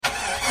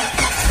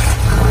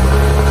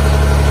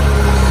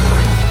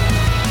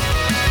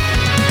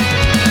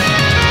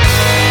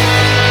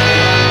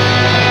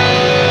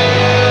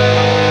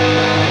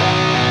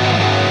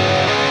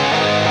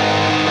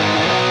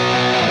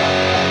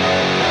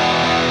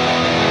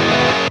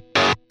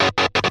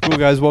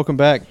guys? Welcome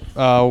back.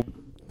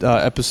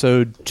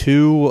 Episode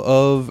 2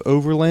 of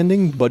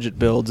Overlanding, Budget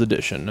Builds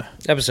Edition.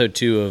 Episode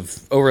 2 of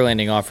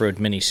Overlanding Off-Road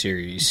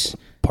Miniseries.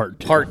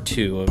 Part 2. Part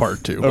 2 of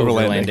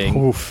Overlanding.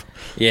 Oof.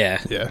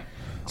 Yeah.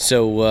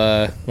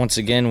 So, once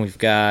again, we've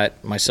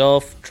got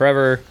myself,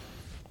 Trevor,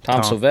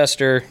 Tom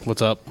Sylvester.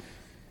 What's up?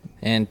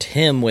 And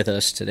Tim with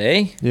us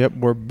today. Yep,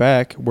 we're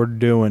back. We're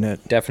doing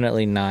it.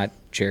 Definitely not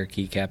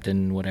Cherokee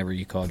Captain, whatever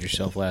you called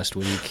yourself last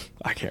week.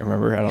 I can't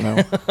remember. I don't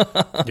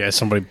know. Yeah,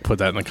 somebody put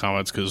that in the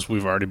comments because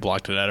we've already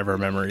blocked it out of our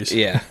memories.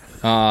 Yeah.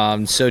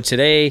 So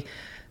today,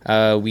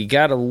 we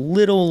got a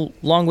little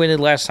long-winded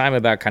last time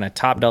about kind of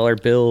top dollar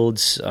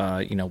builds,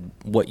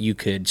 what you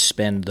could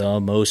spend the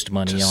most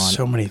money Just on.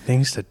 so many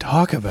things to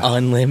talk about.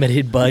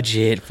 Unlimited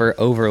budget for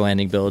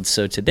overlanding builds.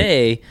 So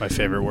today... My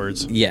favorite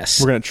words.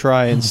 Yes. We're going to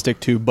try and stick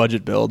to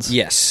budget builds.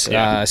 Yes.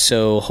 Yeah.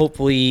 So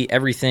hopefully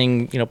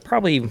everything,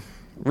 probably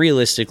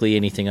realistically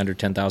anything under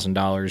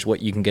 $10,000,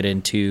 what you can get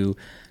into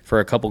for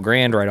a couple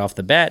grand right off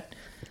the bat.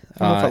 I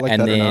don't know if I like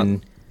and that or then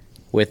not.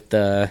 with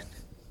the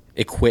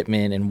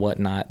equipment and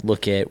whatnot,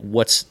 look at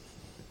what's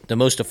the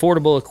most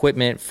affordable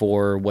equipment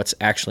for what's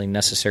actually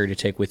necessary to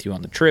take with you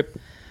on the trip.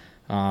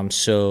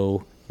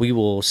 So we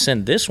will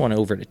send this one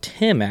over to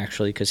Tim,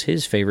 actually, because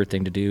his favorite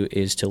thing to do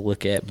is to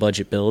look at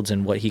budget builds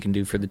and what he can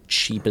do for the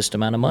cheapest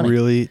amount of money.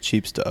 Really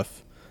cheap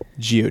stuff.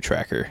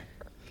 GeoTracker.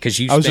 Because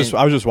I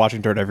was just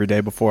watching Dirt every day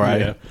before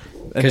I...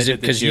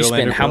 Because you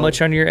spent how much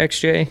on your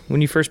XJ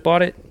when you first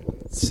bought it?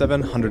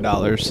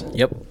 $700.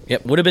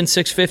 Yep. Would have been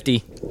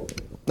 $650.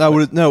 No,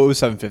 it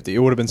was $750. It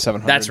would have been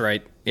 $700. That's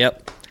right.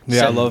 Yep.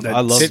 Yeah, I love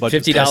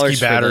budget $50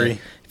 for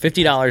battery.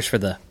 $50 for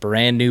the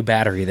brand new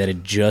battery that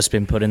had just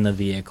been put in the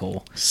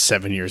vehicle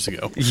 7 years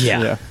ago.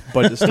 Yeah.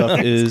 Budget stuff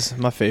is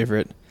my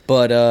favorite.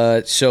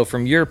 But so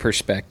from your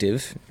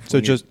perspective, So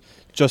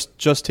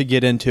just to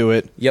get into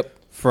it. Yep.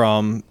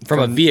 From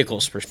a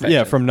vehicle's perspective.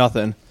 Yeah, from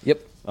nothing.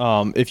 Yep.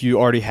 If you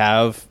already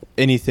have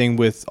anything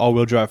with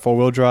all-wheel drive,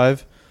 four-wheel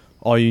drive,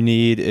 all you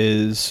need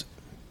is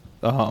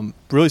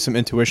really some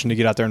intuition to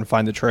get out there and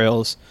find the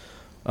trails.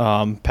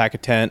 Pack a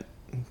tent,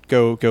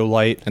 go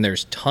light. And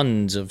there's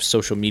tons of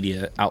social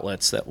media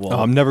outlets that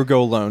will Never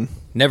go alone.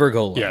 never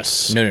go alone.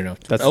 Yes. No.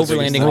 That's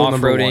overlanding, rule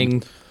number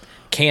off-roading,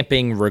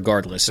 camping,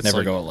 regardless. It's never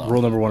like go alone.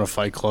 Rule number 1 of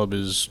Fight Club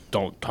is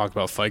don't talk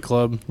about Fight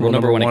Club. Rule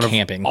number one of of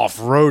camping.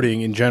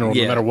 Off-roading in general,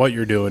 Yeah. no matter what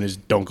you're doing, is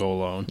don't go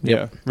alone.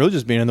 Yeah, really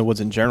just being in the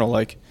woods in general.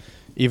 Like,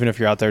 even if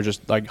you're out there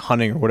just like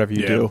hunting or whatever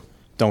you do,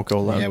 don't go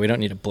alone. Yeah, we don't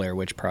need a Blair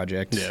Witch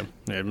Project. Yeah.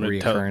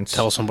 Reoccurrence.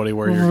 Tell somebody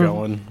where you're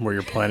going, where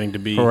you're planning to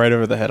be. Right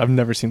over the head. I've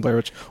never seen Blair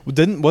Witch.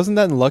 Wasn't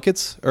that in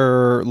Luckett's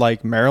or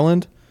like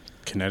Maryland?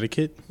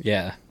 Connecticut?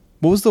 Yeah.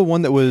 What was the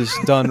one that was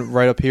done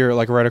right up here,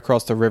 like right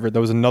across the river?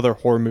 There was another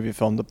horror movie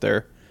filmed up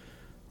there,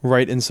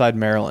 right inside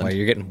Maryland. Wow,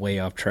 you're getting way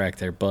off track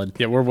there, bud.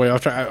 Yeah, we're way off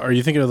track. Are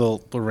you thinking of the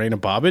Lorena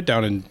Bobbitt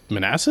down in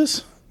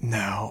Manassas?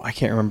 No, I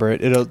can't remember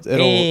it. It'll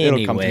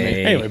come to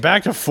me. Anyway,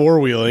 back to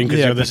four-wheeling, because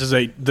Yeah, this is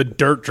the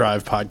Dirt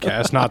Drive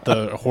podcast, not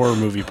the horror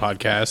movie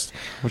podcast.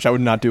 Which I would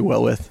not do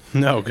well with.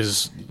 No,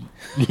 because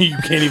you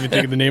can't even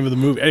think of the name of the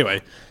movie.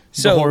 Anyway,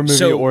 The horror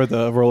movie or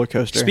the roller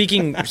coaster.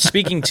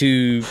 Speaking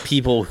to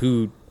people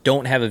who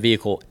don't have a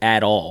vehicle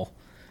at all,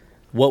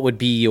 what would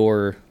be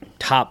your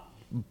top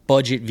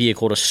budget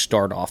vehicle to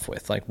start off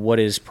with? Like, what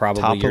is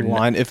probably top your of the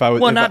line?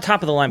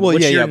 top of the line. But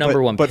what's your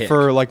number one but pick?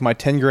 for like my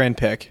 10 grand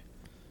pick,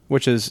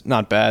 which is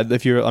not bad.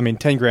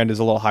 10 grand is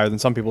a little higher than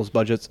some people's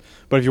budgets.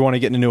 But if you want to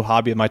get in a new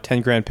hobby, my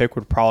 10 grand pick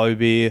would probably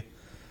be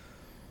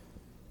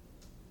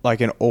like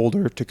an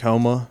older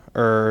Tacoma,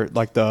 or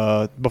like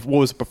what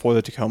was it before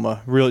the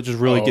Tacoma? Really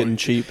getting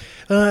cheap.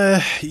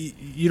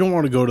 you don't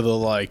want to go to the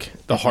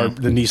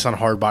Nissan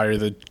Hardbody or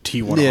the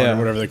T100,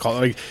 whatever they call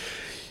it. Like,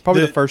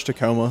 probably the first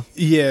Tacoma.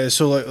 Yeah,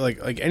 so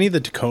like any of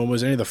the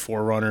Tacomas, any of the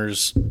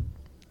Forerunners.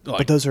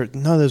 But those are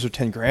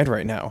 10 grand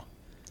right now.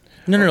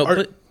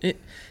 No.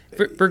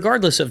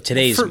 Regardless of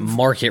today's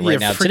market right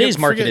now, today's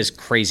market is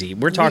crazy.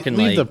 We're talking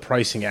leave the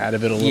pricing out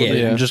of it a little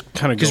bit and just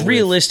kind of go because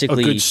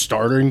realistically, a good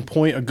starting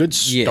point, a good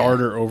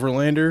starter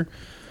Overlander.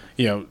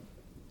 You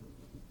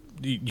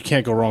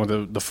can't go wrong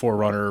with the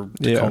Forerunner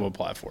Tacoma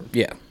platform.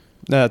 Yeah,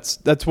 that's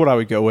what I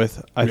would go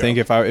with. I think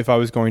if I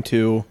was going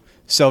to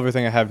sell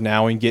everything I have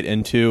now and get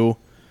into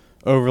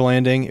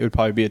overlanding, it would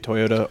probably be a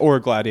Toyota or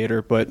a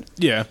Gladiator. But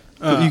yeah.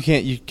 You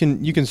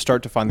can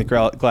start to find the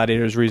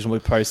Gladiators reasonably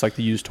priced, like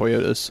the used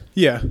Toyotas.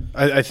 Yeah,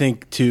 I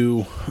think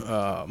too.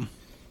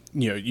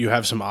 You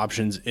have some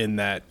options in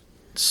that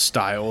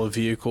style of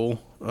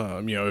vehicle.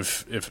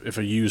 If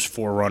a used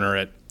Forerunner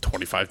at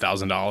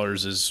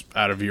 $25,000 is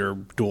out of your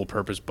dual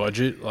purpose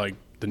budget, like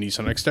the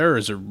Nissan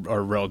Xteras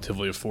are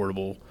relatively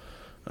affordable.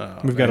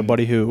 We've got a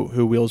buddy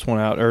who wheels one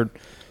out, or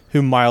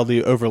who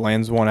mildly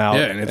overlands one out.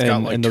 Yeah, and it's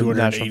got like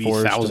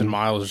 280,000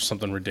 miles or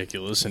something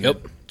ridiculous, and it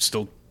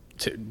still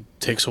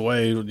ticks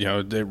away. You know,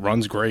 it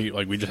runs great.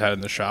 Like we just had it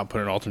in the shop,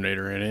 put an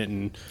alternator in it,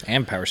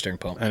 and power steering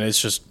pump, and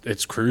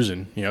it's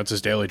cruising. You know, it's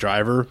his daily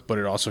driver, but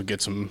it also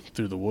gets him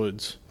through the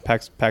woods.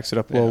 Packs it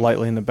up a little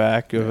lightly in the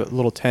back. A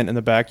little tent in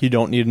the back. You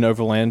don't need an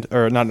overland,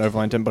 or not an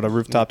overland tent, but a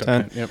rooftop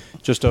tent. Yep.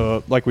 Just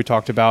like we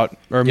talked about,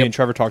 or me and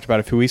Trevor talked about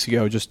a few weeks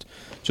ago. Just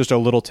a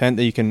little tent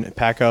that you can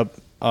pack up,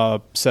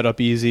 set up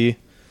easy.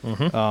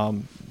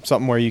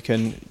 Something where you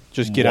can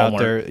just get out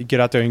there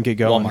and get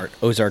going. Walmart,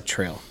 Ozark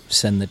Trail,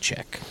 send the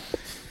check.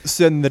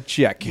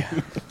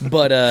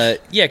 But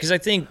yeah, because I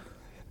think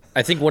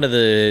one of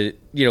the,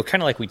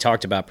 kind of like we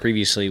talked about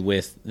previously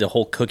with the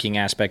whole cooking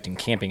aspect and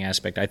camping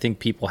aspect, I think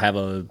people have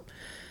a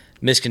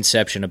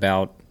misconception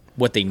about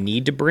what they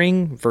need to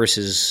bring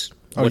versus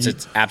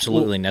what's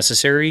absolutely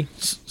necessary.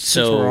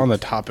 Since we're on the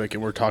topic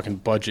and we're talking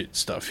budget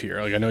stuff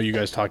here, like I know you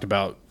guys talked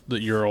about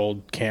your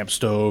old camp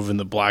stove and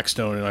the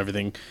Blackstone and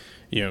everything.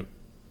 You know,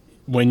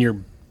 when you're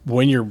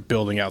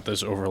building out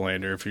this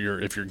Overlander,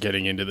 if you're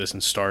getting into this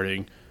and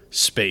starting,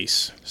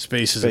 space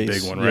is a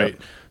big one, right?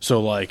 Yep.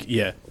 So like,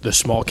 the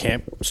small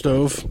camp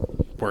stove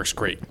works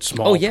great.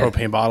 Small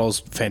propane bottles,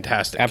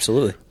 fantastic.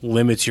 Absolutely.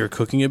 Limits your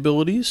cooking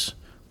abilities.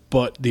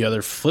 But the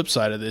other flip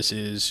side of this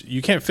is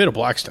you can't fit a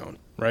Blackstone,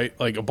 right?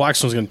 Like a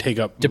Blackstone's going to take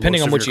up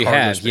depending on what you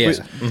have. Space.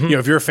 You know,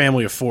 if you're a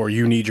family of 4,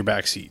 you need your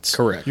back seats.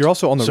 Correct. You're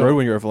also on the road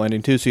when you're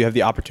overlanding too, so you have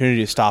the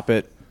opportunity to stop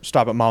at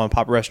mom and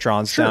pop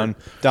restaurants down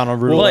on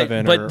Route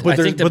 11. But I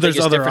think the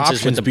biggest difference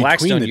is with the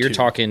Blackstone, you're two.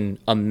 Talking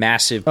a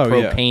massive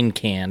propane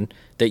can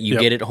that you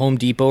get at Home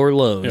Depot or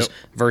Lowe's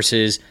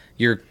versus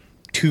your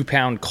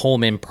 2-pound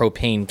Coleman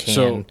propane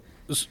can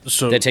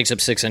that takes up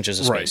 6 inches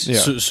of space. Right.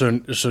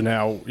 Yeah. So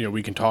now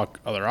we can talk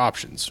other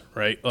options,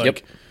 right?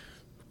 Like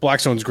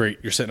Blackstone's great.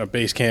 You're setting up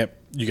base camp.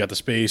 You got the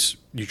space.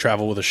 You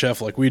travel with a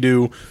chef like we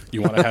do.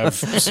 You want to have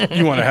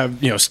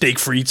steak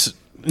frites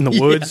in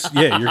the woods.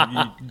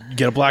 You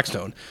get a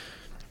Blackstone.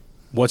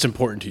 What's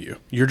important to you?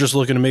 You're just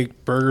looking to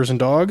make burgers and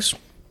dogs?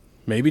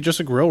 Maybe just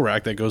a grill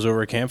rack that goes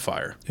over a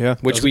campfire. Yeah,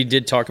 which we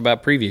did talk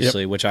about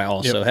previously, which I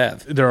also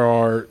have. There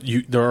are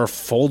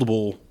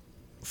foldable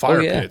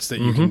fire pits that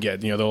you can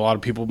get. A lot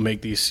of people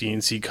make these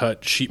CNC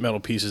cut sheet metal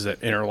pieces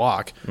that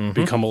interlock,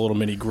 become a little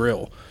mini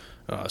grill.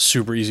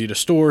 Super easy to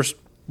store,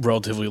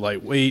 relatively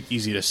lightweight,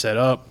 easy to set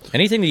up.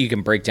 Anything that you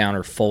can break down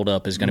or fold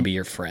up is going to be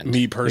your friend.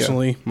 Me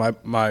personally,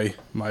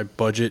 my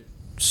budget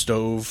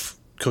stove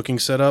cooking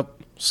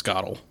setup,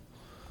 Scottle.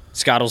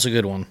 Scottle's a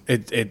good one.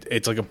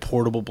 It's like a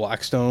portable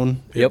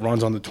Blackstone. It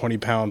runs on the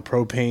 20-pound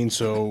propane.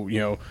 So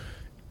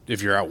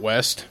if you're out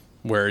west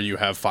where you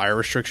have fire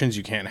restrictions,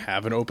 you can't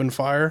have an open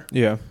fire.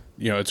 Yeah,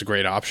 it's a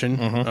great option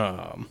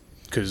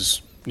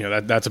because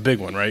that's a big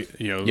one, right?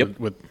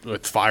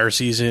 With fire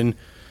season.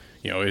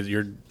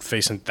 You're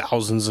facing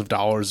thousands of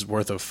dollars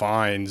worth of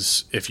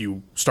fines if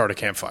you start a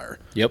campfire.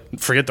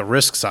 Yep. Forget the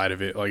risk side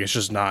of it. Like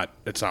it's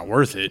not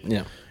worth it.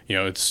 Yeah.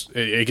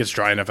 It gets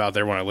dry enough out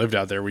there. When I lived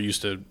out there, we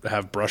used to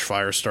have brush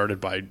fires started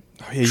by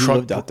you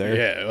lived out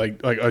there. Yeah.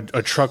 Like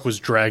a truck was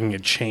dragging a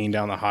chain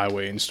down the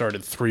highway and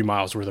started 3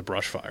 miles worth of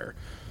brush fire.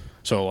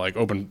 So like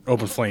open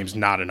flames,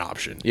 not an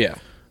option. Yeah.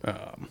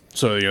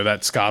 So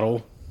that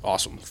Scottle,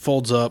 awesome.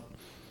 Folds up.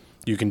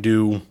 You can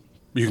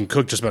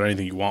cook just about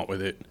anything you want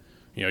with it.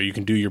 You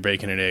can do your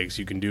bacon and eggs.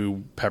 You can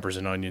do peppers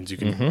and onions. You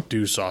can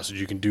do sausage.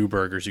 You can do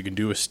burgers. You can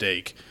do a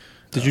steak.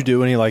 Did you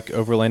do any like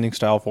overlanding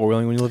style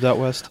four-wheeling when you lived out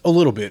west? A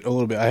little bit.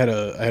 I had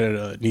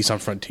a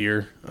Nissan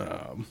Frontier.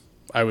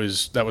 That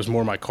was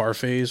more my car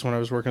phase when I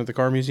was working at the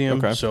car museum.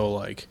 Okay. So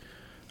like,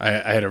 I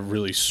had a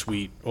really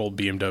sweet old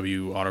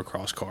BMW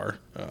autocross car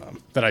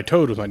that I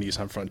towed with my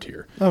Nissan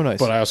Frontier. Oh, nice.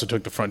 But I also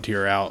took the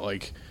Frontier out.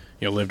 Like,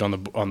 lived on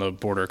the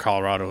border of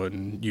Colorado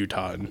and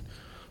Utah and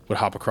would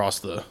hop across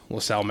the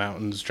LaSalle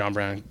Mountains, John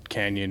Brown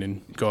Canyon,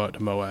 and go out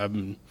to Moab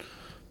and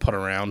putt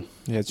around.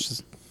 Yeah, it's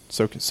just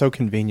so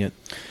convenient.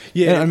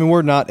 Yeah, and, I mean,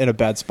 we're not in a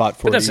bad spot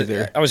for it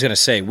either. I was going to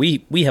say,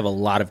 we have a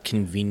lot of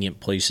convenient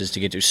places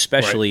to get to,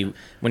 especially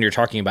when you're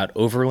talking about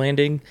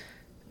overlanding.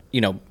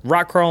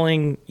 Rock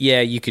crawling,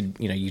 you could,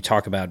 you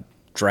talk about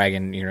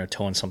dragging,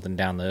 towing something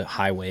down the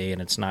highway,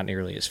 and it's not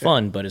nearly as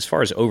fun. But as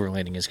far as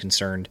overlanding is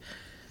concerned,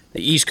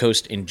 the East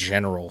Coast in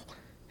general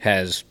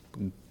has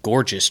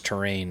gorgeous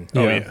terrain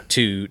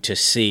to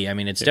see. I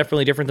mean, it's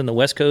definitely different than the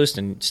West Coast,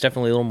 and it's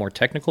definitely a little more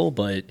technical,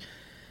 but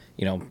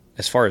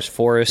as far as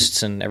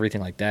forests and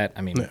everything like that,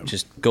 I mean,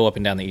 just go up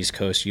and down the East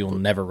Coast, you'll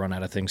never run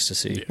out of things to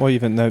see. Well,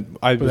 even though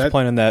I was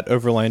planning that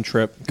overland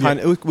trip,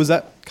 was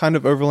that kind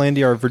of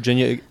overlandy or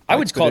Virginia? I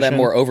would call that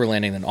more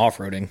overlanding than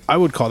off-roading. I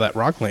would call that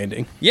rock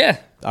landing. Yeah.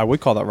 I would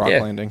call that rock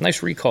landing.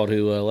 Nice recall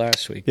to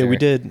last week. Yeah, we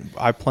did.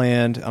 I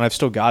planned, and I've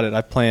still got it.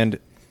 I planned,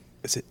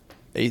 is it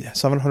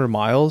 700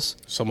 miles?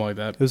 Something like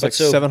that. It was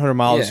 700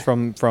 miles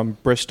from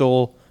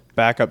Bristol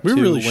back up to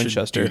really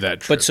Winchester. Should do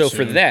that trip but so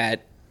soon.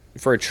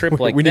 for a trip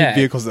like that, we need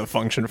vehicles that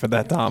function for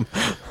that, Tom.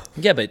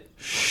 Yeah, but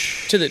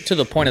to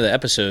the point of the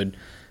episode,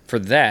 for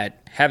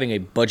that, having a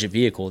budget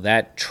vehicle,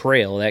 that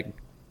trail, that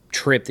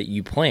trip that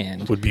you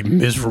planned would be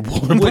miserable.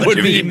 would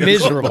be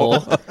miserable.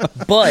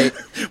 But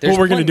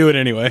we're going to do it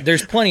anyway.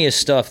 There's plenty of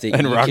stuff that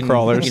And you rock can,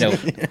 crawlers. you know,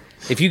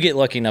 if you get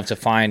lucky enough to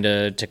find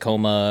a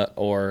Tacoma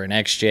or an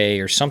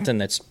XJ or something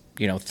that's,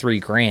 you know,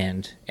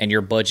 $3,000 and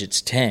your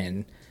budget's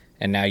 10,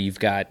 and now you've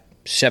got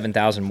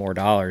 $7,000 more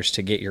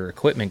to get your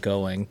equipment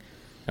going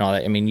and all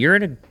that. I mean, you're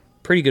in a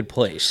pretty good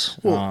place.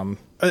 Well,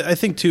 I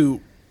think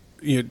too,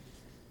 you know,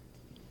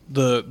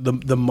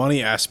 the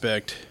money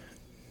aspect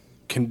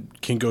can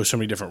go so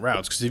many different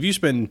routes, because if you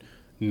spend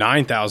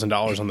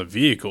 $9,000 on the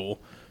vehicle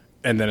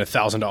and then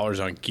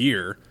 $1,000 on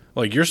gear,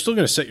 like, you're still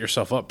going to set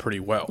yourself up pretty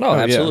well. No,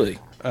 absolutely.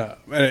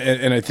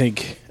 And I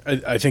think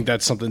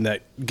that's something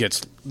that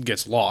gets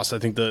lost. I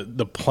think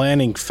the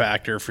planning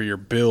factor for your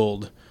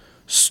build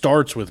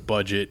starts with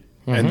budget,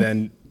 and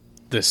then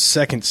the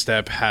second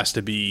step has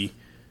to be,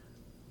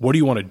 what do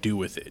you want to do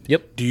with it?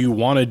 Yep. Do you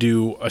want to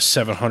do a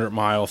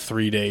 700-mile,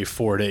 3-day,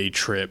 4-day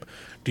trip?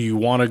 Do you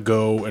want to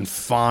go and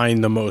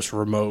find the most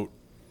remote,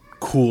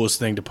 coolest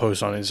thing to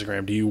post on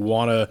Instagram? Do you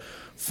want to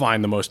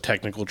find the most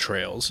technical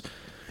trails?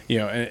 You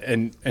know,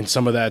 and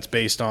some of that's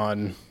based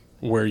on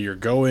where you're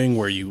going,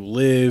 where you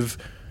live.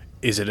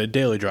 Is it a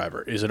daily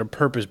driver? Is it a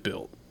purpose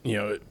built? You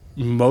know,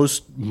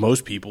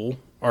 most people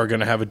are going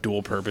to have a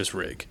dual purpose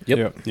rig.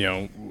 Yep. You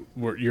know,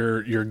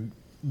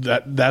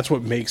 that's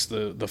what makes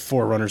the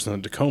 4Runners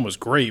and the Tacomas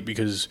great,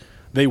 because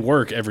they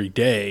work every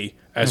day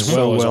as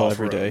well as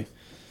every off-road. day.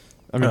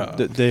 I mean,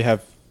 they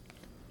have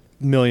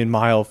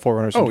million-mile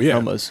 4Runners and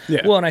Tacomas.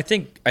 Yeah. Well, and I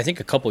think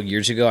a couple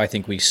years ago, I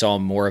think we saw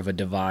more of a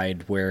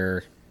divide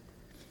where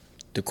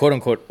the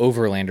quote-unquote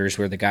overlanders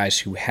were the guys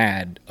who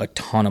had a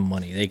ton of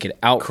money. They could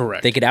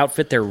Correct. They could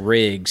outfit their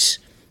rigs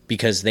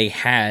because they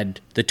had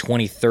the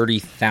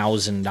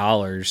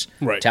 $20,000-$30,000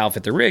 Right. to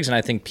outfit the rigs. And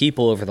I think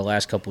people over the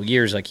last couple of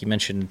years, like you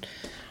mentioned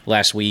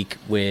last week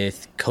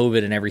with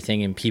COVID and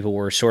everything, and people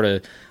were sort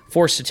of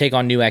forced to take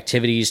on new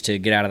activities to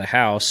get out of the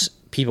house,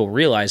 people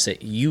realized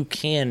that you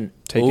can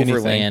Take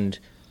overland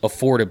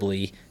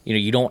affordably. You know,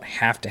 you don't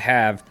have to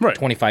have Right.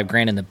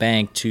 $25,000 in the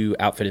bank to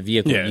outfit a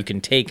vehicle. Yeah. You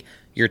can take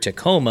your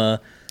Tacoma,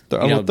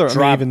 I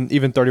mean,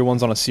 even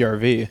 31s on a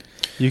CRV.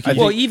 You can,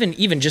 well,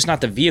 even just not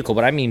the vehicle,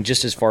 but I mean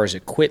just as far as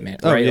equipment,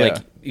 right? yeah. Like,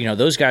 you know,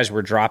 those guys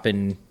were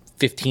dropping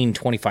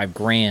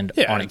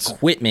 $15,000-$25,000 on it's-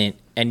 equipment,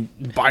 and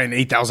Buying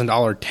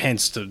 $8,000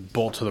 tents to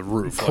bolt to the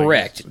roof.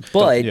 correct.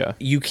 But yeah.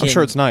 you can. I'm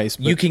sure it's nice,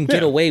 You but- can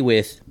get Yeah. away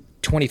with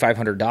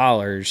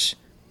 $2,500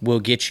 will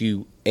get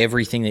you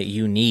everything that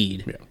you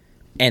need,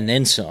 and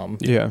then some.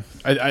 yeah.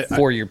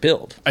 For your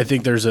build. I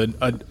think there's a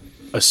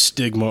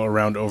stigma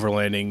around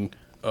overlanding.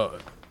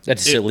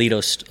 That's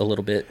elitist a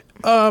little bit.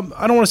 I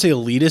don't want to say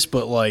elitist,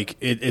 but like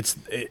it's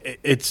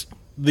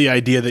the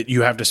idea that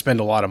you have to spend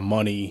a lot of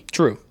money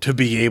True. to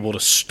be able to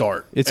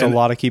start. It's And- a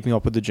lot of keeping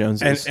up with the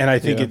Joneses. and I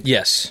think Yeah.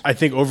 Yes. I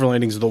think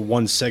overlanding is the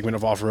one segment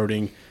of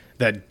off-roading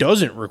that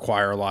doesn't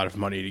require a lot of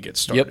money to get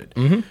started.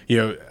 You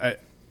know,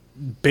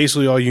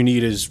 basically all you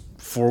need is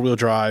 4-wheel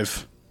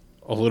drive,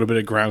 a little bit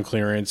of ground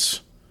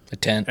clearance, A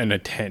tent. and a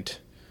tent.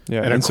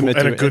 Yeah, and, and some a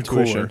good intuition.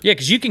 cooler. Yeah,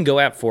 because you can go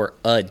out for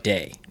a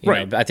day. You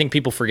Right. know? I think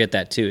people forget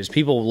that too. Is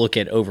people look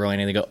at overlanding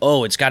and they go,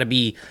 "Oh, it's got to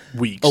be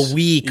Weeks. a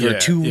week or Yeah,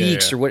 2 yeah,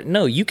 weeks yeah. or what?"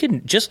 No, you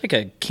can, just like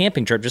a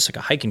camping trip, just like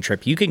a hiking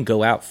trip. You can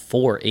go out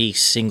for a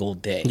single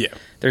day. Yeah.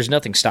 There's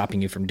nothing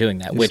stopping you from doing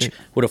that, which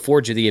would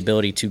afford you the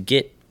ability to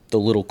get the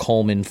little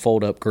Coleman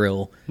fold-up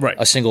grill, Right.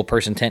 a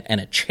single-person tent,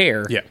 and a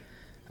chair. Yeah.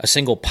 A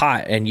single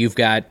pot, and you've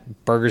got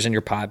burgers in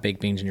your pot,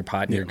 baked beans in your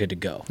pot, and you're good to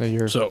go. Yeah,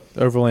 you're So-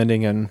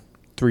 overlanding and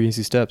 3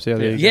 easy steps. Yeah,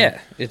 there you go. Yeah,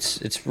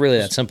 it's really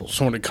that simple.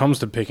 So when it comes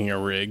to picking a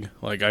rig,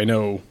 like, I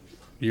know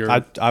you're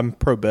I'm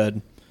pro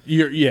bed.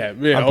 You're, I'm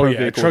pro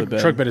vehicle to bed.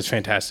 Truck bed is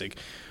fantastic,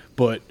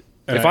 but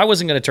If I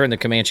wasn't going to turn the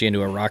Comanche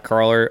into a rock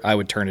crawler, I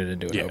would turn it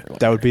into an overland.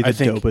 That would be the I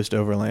think- dopest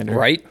overlander.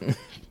 Right?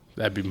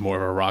 that'd be more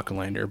of a rock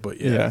lander, but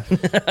Yeah.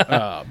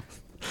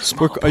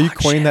 Are you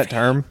coining that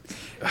term?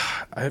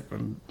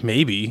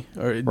 maybe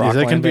or is Rock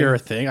that going to be landing? our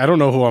thing? I don't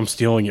know who I'm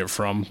stealing it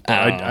from. But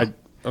I'm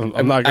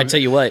not. I Gonna, tell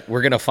you what,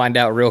 we're going to find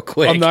out real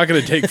quick. I'm not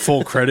going to take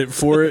full credit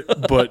for it,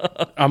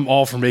 but I'm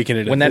all for making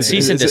it. When a that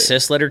thing. cease and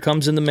desist letter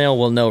comes in the mail,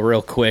 we'll know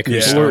real quick who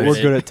Yeah. started We're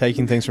it. good at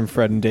taking things from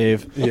Fred and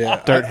Dave.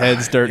 Yeah. Dirt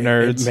heads, dirt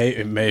nerds.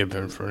 It may have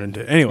been for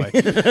anyway.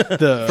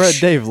 The Fred,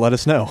 Dave, let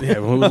us know. yeah,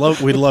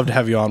 we'd love to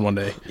have you on one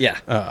day.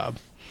 Yeah.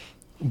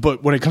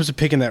 But when it comes to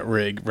picking that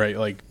rig, right,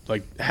 like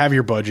have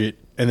your budget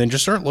and then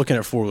just start looking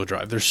at 4-wheel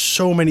drive. There's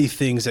so many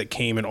things that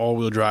came in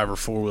all-wheel drive or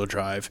 4-wheel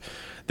drive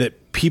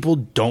that people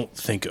don't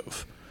think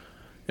of.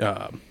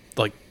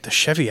 Like the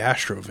Chevy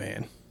Astro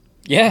van.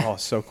 yeah. Oh,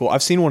 so cool.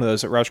 I've seen one of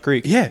those at Roush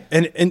Creek. Yeah,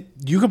 and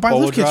you can buy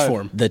All-wheel lift kits drive. for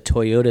them. The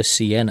Toyota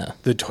Sienna.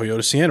 The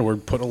Toyota Sienna, we're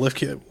putting a lift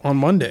kit on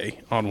Monday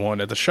on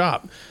one at the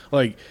shop.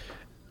 Like,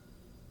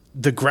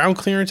 the ground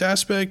clearance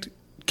aspect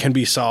can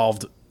be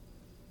solved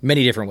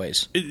Many different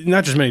ways.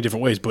 not just many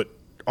different ways, but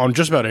on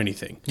just about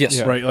anything. Yes.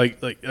 Yeah. Right? Like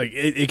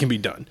it can be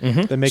done.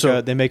 They make So-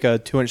 a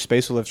 2-inch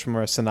spacer lift from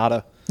a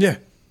Sonata. Yeah.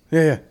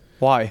 Yeah, yeah.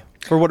 Why?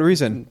 For what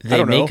reason? I They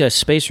don't make know. a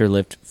spacer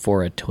lift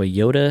for a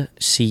Toyota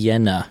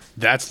Sienna.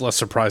 That's less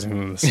surprising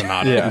than the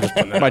Sonata. I'm just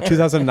putting that My out there.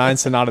 2009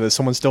 Sonata that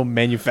someone still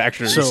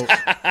manufactures.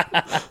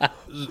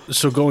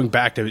 So going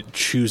back to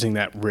choosing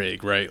that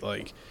rig, right?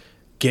 Like,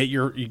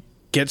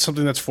 get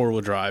something that's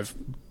 4-wheel drive.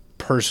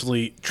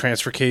 Personally,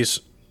 transfer case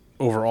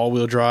over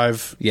all-wheel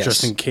drive, Yes.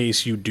 just in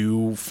case you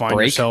do find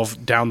Brake.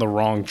 yourself down the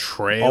wrong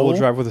trail. all-wheel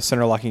drive with a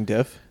center locking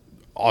diff.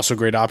 Also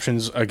great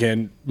options.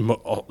 Again,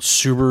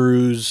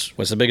 Subarus.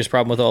 What's the biggest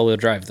problem with all-wheel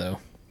drive, though?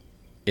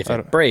 If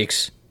it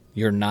breaks,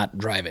 you're not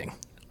driving.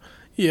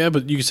 Yeah,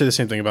 but you can say the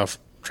same thing about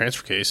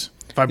transfer case.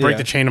 If I break Yeah.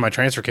 the chain of my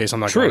transfer case, I'm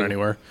not True. going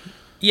anywhere.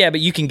 Yeah, but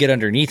you can get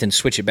underneath and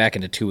switch it back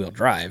into two-wheel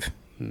drive.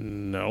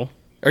 No.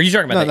 Are you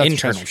talking about the that's a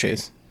internal transfer chain?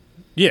 case.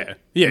 Yeah,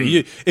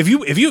 yeah. If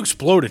you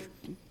explode it,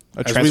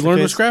 as we transfer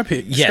learned with case? scrap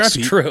heat, Yes, scrap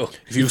heat, true.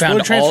 If you You found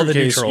explode a all transfer the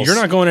case, neutrals. you're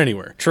not going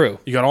anywhere. True.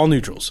 You got all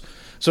neutrals.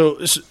 So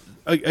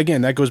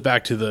again, that goes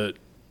back to the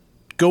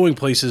going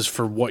places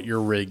for what your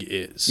rig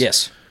is.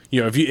 Yes.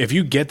 You know, if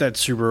you get that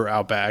Subaru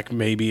Outback,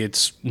 maybe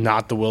it's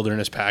not the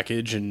wilderness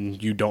package,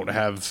 and you don't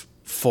have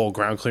full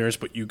ground clearance,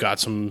 but you got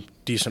some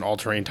decent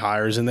all-terrain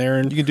tires in there,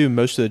 and You can do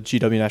most of the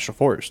GW National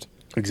Forest.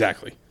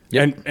 exactly.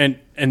 Yep.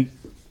 And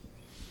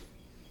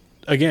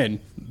again,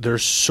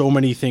 there's so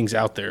many things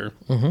out there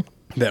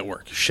that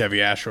work. Chevy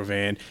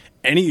Astrovan,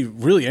 any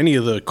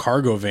of the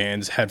cargo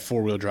vans had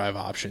 4-wheel drive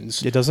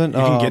options. It doesn't, You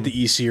can get um,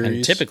 the E Series.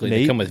 And typically they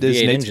Nate- come with is V8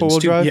 Nate's engines four-wheel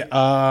too. drive?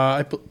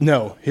 Yeah,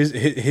 no,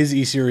 his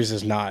E Series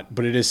is not,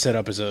 but it is set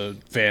up as a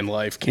van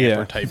life camper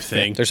Yeah. type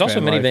thing. There's also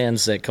Van life.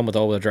 minivans that come with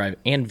all-wheel drive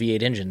and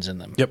V8 engines in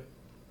them. Yep.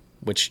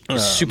 Which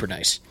is super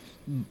nice.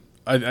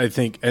 I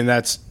think, and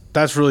that's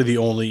really the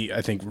only,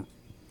 I think,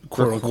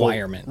 quote unquote,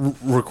 Requirement.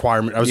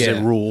 requirement. I would say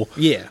Yeah. rule.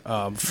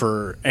 Yeah.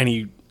 For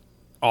any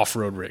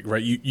off-road rig,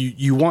 right?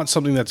 You want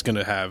something that's going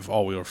to have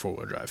all-wheel or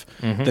four-wheel drive.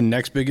 The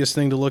next biggest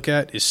thing to look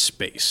at is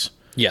space.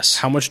 Yes.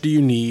 How much do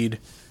you need?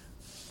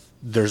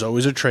 There's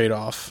always a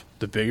trade-off.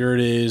 The bigger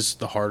it is,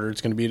 the harder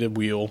it's going to be to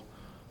wheel.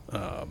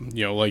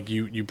 Like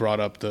you brought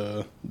up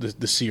the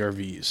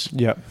CRVs.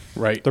 Yeah,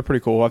 Right. They're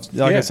pretty cool. Like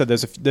Yeah. I said,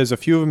 there's a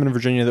few of them in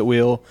Virginia that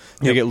wheel.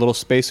 They Yep. get little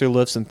spacer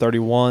lifts and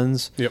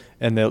 31s. Yep.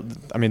 And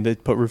they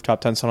put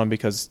rooftop tents on them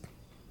because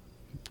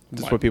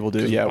that's Why- what people do.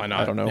 'cause Yeah, why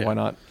not? I don't know Yeah. why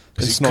not.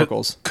 And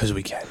snorkels, Because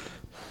we can.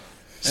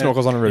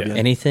 snorkels on a Rivian.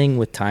 Anything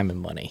with time and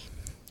money.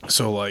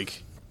 So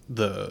like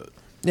the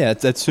Yeah,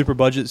 it's super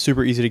budget,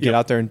 super easy to get Yep.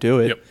 out there and do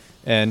it. Yep.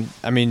 And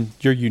I mean,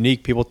 you're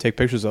unique. People take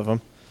pictures of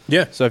them.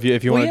 yeah. So if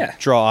you want to yeah.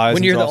 draw eyes, when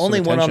and you're draw the some only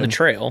one on the attention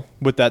trail,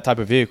 with that type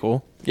of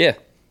vehicle, yeah,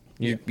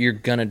 you're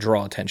gonna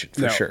draw attention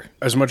for Now, sure.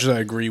 As much as I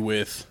agree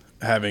with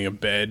having a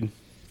bed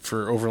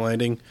for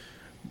overlanding,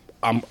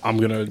 I'm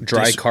gonna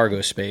Dry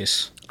cargo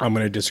space. I'm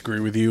gonna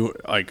disagree with you.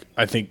 Like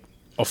I think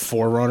a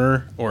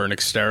 4Runner or an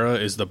Xterra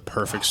is the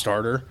perfect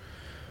starter.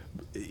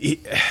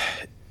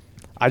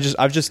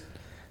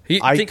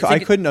 I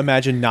couldn't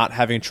imagine not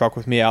having a truck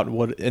with me out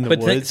in the But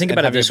woods. think and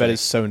about it having this a bed way.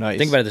 is so nice.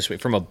 Think about it this way: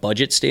 from a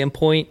budget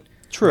standpoint,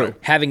 True.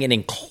 having an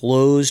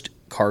enclosed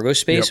cargo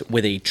space Yep.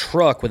 with a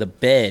truck with a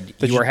bed,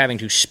 you you- are having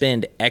to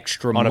spend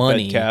extra on a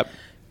money bed cap.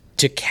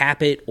 to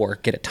cap it or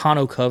get a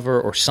tonneau cover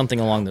or something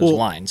along those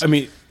lines. I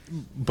mean,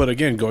 but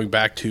again, going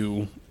back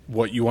to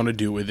what you want to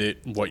do with it,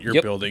 what you're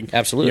Yep, building,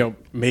 absolutely.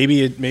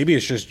 maybe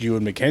it's just you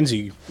and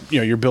Mackenzie.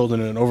 You're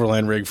building an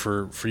overland rig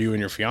for you and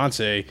your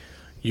fiance.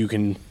 You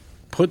can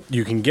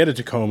get a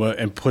Tacoma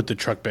and put the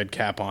truck bed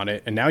cap on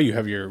it, and now you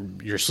have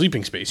your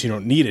sleeping space. You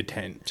don't need a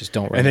tent. Just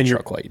don't run and the then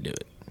truck while you do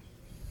it.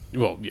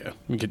 Well, yeah,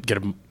 you could get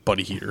a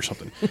buddy heater or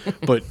something.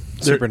 But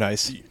Super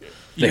nice. They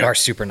yeah, are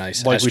super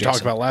nice. like Ask we talked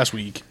Jason. about last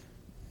week.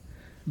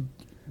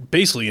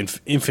 Basically,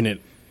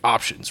 infinite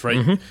options, right?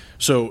 Mm-hmm.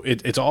 So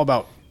it's all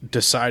about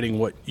deciding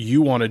what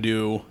you want to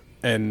do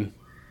and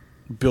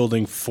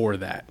building for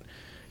that.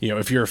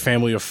 If you're a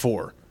family of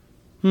 4,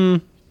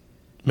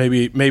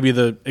 maybe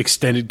the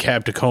extended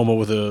cab Tacoma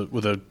with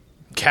a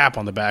cap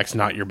on the back's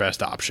not your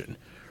best option,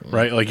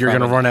 right? Like you're going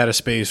to Probably. run out of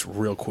space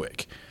real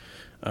quick.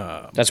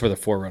 That's where the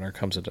 4Runner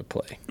comes into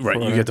play.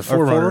 Right, you get the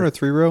Or 4Runner.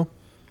 3-row.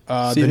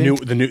 The seating?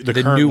 the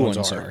current new ones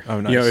ones are. are.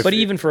 Oh, nice. You know, if- But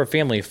even for a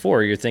family of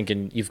 4, you're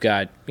thinking you've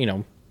got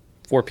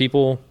 4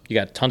 people, you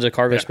got tons of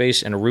cargo Yeah.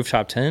 space and a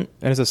rooftop tent.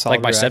 And it's a solid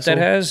like my rear stepdad axle?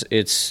 has.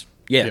 It's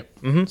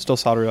Still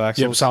solid rear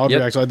axles. Yep, solid Yep.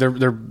 rear axle.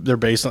 They're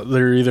based on,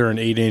 they're either an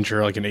 8-inch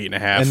or like an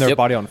 8.5. and they're Yep.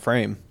 body on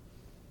frame.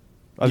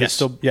 Are they yes,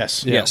 still?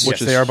 yes, Yes.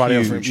 Which is they are body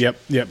on frame. huge.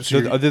 Yep.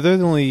 So They're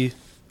the only.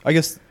 I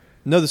guess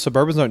no, the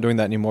Suburbans aren't doing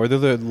that anymore. They're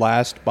the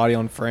last body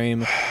on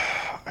frame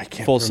I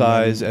can't full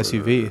size remember.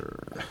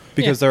 SUV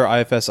because they're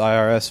IFS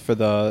IRS for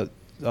the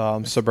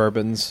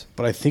Suburbans.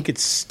 But I think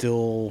it's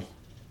still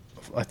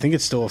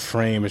a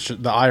frame. It's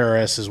just, the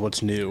IRS is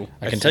what's new.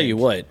 I can tell you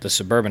what, the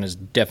Suburban is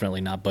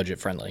definitely not budget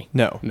friendly.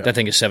 No. That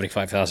thing is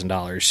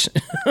 $75,000.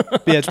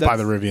 Yeah, Buy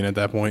the Rivian at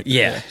that point.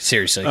 Yeah,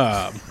 seriously.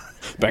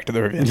 back to the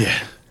Rivian. Yeah.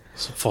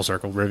 Full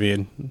circle,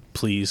 Rivian,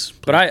 please.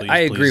 but I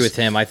agree with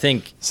him. I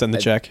think Send the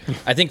check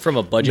I think from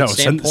a budget No,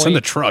 standpoint, send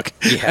the truck.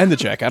 and the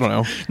check. I don't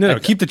know. No,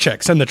 keep the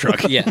check. Send the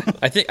truck. yeah,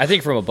 I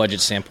think from a budget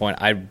standpoint,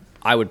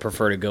 I would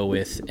prefer to go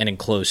with an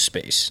enclosed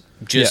space.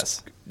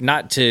 Yes.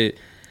 Not to.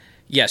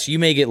 Yes, you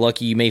may get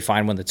lucky. You may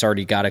find one that's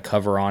already got a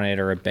cover on it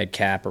or a bed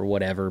cap or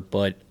whatever,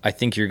 but I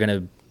think you're going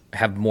to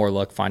have more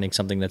luck finding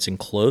something that's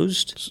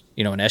enclosed,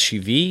 an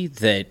SUV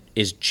that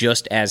is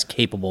just as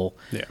capable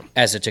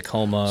as a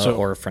Tacoma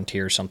or a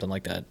Frontier or something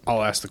like that.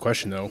 I'll ask the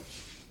question, though.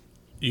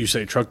 You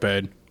say truck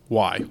bed.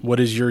 Why?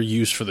 What is your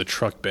use for the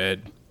truck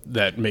bed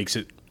that makes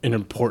it an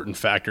important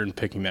factor in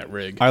picking that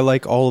rig? I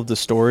like all of the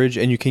storage,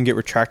 and you can get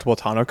retractable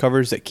tonneau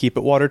covers that keep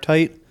it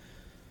watertight.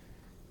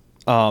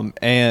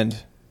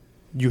 And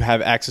you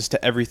have access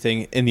to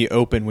everything in the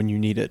open when you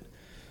need it.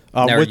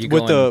 Now, are you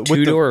going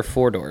two-door or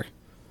four-door?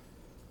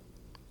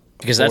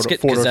 Because that's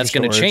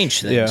going to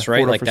change things,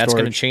 right? Like that's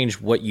going to change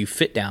what you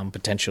fit down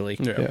potentially.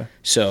 Yeah.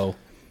 So,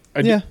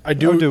 I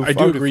do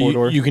agree.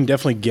 You can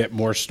definitely get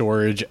more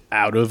storage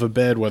out of a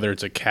bed, whether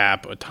it's a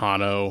cap, a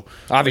tonneau.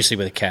 Obviously,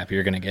 with a cap,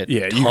 you're going to get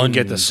you can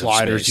get the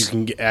sliders. You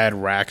can add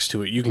racks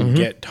to it. You can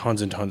get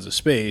tons and tons of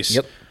space.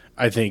 Yep.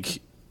 I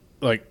think,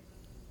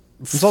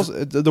 it's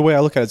also the way I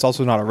look at it. It's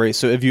also not a race.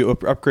 So if you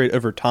upgrade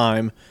over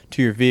time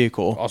to your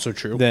vehicle, also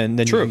true. Then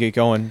you can get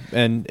going.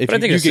 And if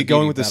you get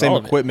going with the same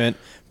equipment,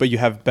 but you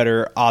have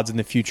better odds in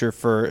the future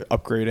for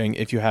upgrading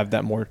if you have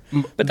that more,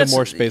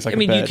 more space. Like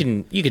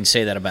you can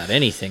say that about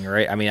anything,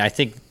 right? I mean, I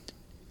think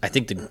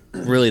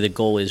the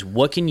goal is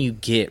what can you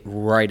get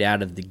right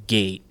out of the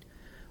gate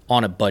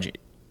on a budget.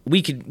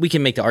 We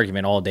can make the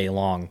argument all day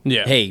long.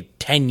 Yeah. Hey,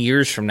 10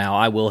 years from now,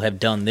 I will have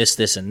done this,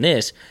 this, and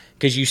this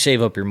because you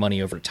save up your money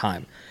over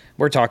time.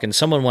 We're talking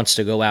someone wants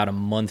to go out a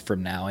month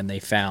from now and they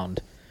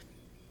found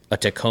a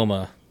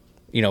Tacoma,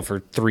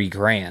 for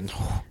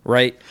 $3,000,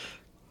 right?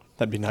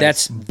 That'd be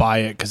nice. Buy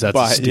it because that's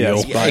a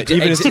steal. Yeah,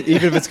 even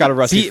if it's got a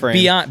rusty frame.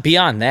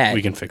 Beyond that,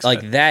 we can fix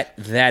that.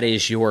 That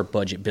is your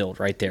budget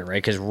build right there,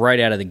 right? Because right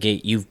out of the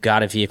gate, you've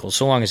got a vehicle.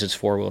 So long as it's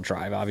 4-wheel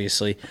drive,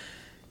 obviously,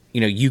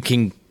 you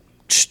can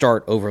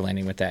start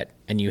overlanding with that.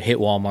 And you hit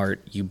Walmart,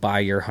 you buy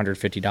your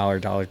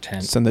 $150 dollar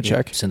tent. Send the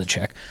check. Send the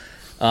check.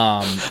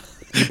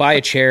 You buy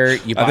a chair. I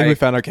think we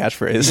found our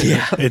catchphrase.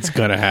 Yeah, it's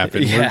gonna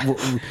happen. Yeah.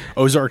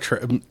 Ozark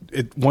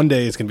one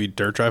day it's gonna be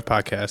Dirt Drive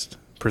Podcast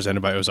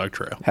presented by Ozark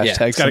Trail.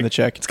 Hashtag send the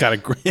check. It's got a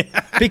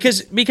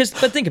because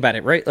but think about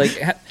it, right? Like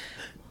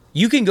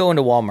you can go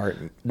into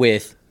Walmart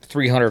with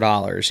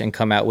 $300 and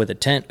come out with a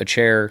tent, a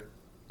chair,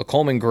 a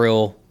Coleman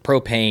grill,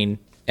 propane,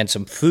 and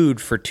some food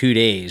for 2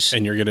 days.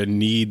 And you're gonna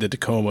need the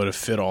Tacoma to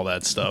fit all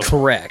that stuff.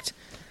 Correct.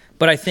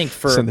 But I think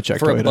for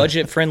Toyota. A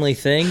budget friendly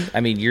thing,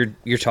 I mean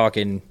you're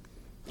talking.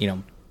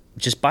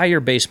 Just buy your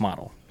base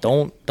model.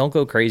 Don't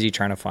go crazy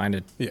trying to find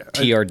a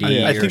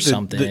TRD or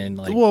something.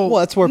 Well,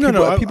 that's where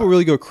people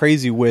really go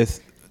crazy with.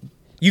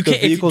 You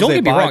can't. Don't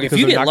get me wrong. If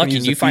you get lucky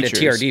and you find a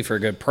TRD for a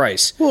good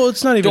price, well,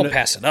 it's not even. Don't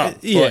pass it up.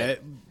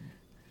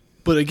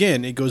 But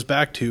again, it goes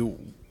back to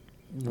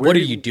what are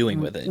you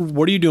doing with it?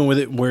 What are you doing with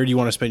it? Where do you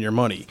want to spend your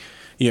money?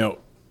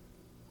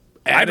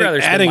 I'd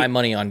rather spend my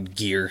money on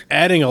gear.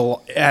 Adding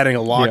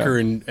a locker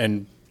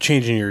and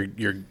changing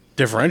your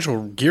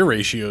differential gear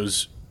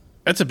ratios.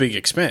 That's a big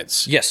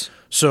expense. Yes.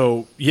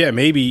 So,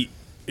 maybe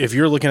if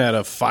you're looking at a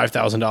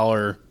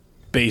 $5,000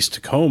 base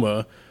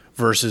Tacoma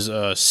versus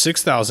a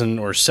 $6,000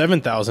 or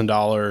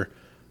 $7,000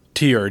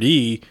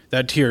 TRD,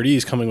 that TRD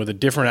is coming with a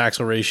different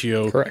axle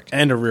ratio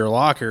and a rear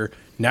locker.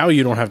 Now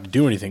you don't have to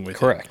do anything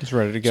with it. It's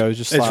ready to go.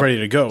 It's ready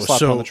to go.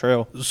 Slap on the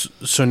trail.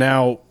 So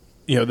now,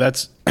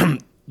 that's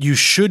you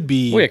should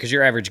be. Well, yeah, because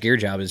your average gear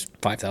job is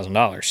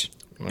 $5,000.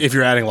 If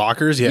you're adding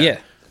lockers, yeah.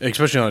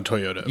 Especially on a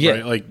Toyota,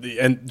 right?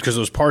 And because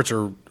those parts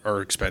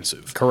are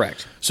expensive.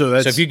 Correct. So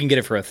if you can get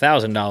it for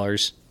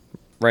 $1,000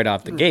 right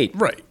off the gate,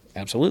 right?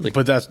 Absolutely.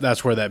 But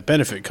that's where that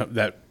benefit,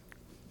 that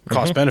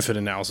cost benefit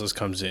analysis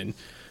comes in,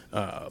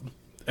 and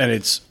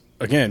it's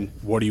again,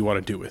 what do you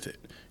want to do with it?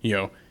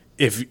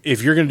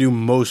 If you're going to do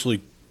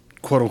mostly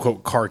quote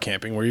unquote car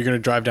camping, where you're going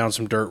to drive down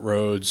some dirt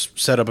roads,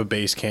 set up a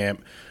base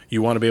camp,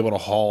 you want to be able to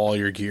haul all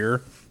your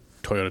gear.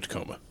 Toyota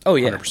Tacoma. Oh,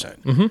 yeah.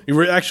 100%.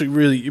 You actually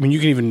really, you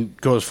can even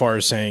go as far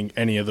as saying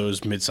any of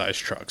those mid-sized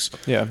trucks.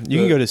 Yeah, you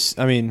can go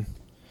to,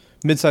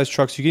 mid-sized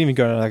trucks, you can even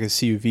go to like a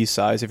CUV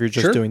size if you're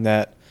just doing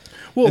that.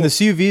 Well, and the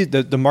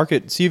CUV, the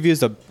market, CUV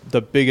is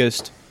the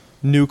biggest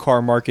new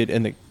car market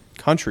in the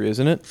country,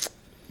 isn't it?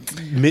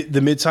 The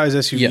mid-size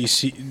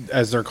SUV,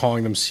 as they're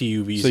calling them,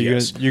 CUVs. So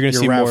you're going to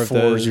see more of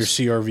those. Your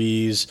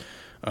CRVs.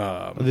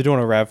 Are they doing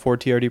a RAV4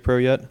 TRD Pro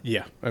yet?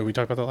 Yeah, we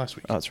talked about that last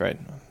week. Oh, that's right.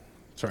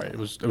 Sorry, it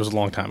was a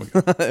long time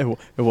ago.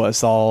 It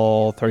was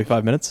all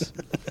 35 minutes.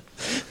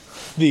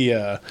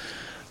 The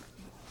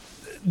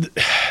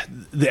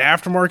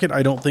aftermarket,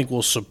 I don't think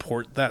will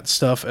support that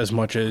stuff as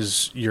much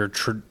as your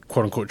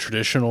quote unquote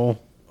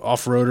traditional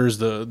off-roaders,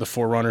 the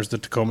 4Runners, the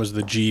Tacomas,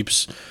 the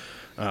Jeeps.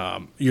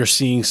 You're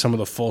seeing some of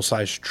the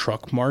full-size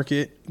truck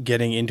market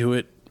getting into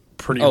it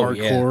pretty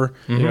hardcore.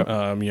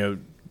 Yeah.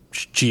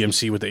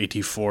 GMC with the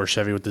AT4,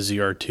 Chevy with the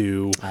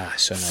ZR2,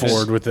 so nice.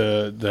 Ford with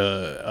the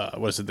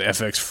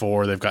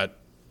FX4. They've got,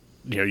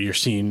 you're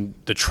seeing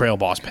the Trail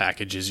Boss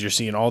packages. You're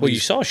seeing all these. Well, you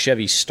saw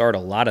Chevy start a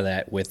lot of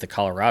that with the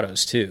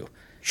Colorados too.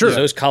 Sure.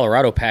 Those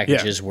Colorado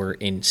packages were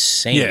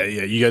insane. Yeah,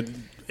 you got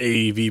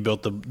AEV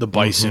built the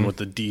Bison with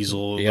the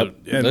diesel. Yep.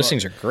 And those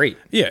things are great.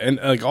 Yeah, and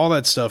like all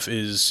that stuff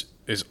is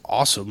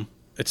awesome.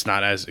 It's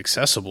not as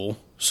accessible.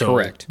 So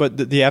Correct. But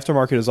the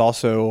aftermarket is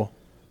also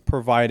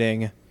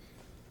providing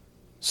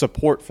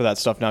support for that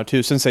stuff now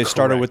too. Since they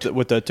started with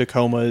the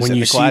Tacomas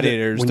and the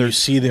Gladiators, when you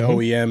see the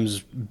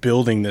OEMs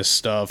building this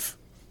stuff,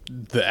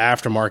 the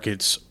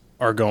aftermarkets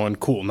are going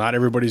cool. Not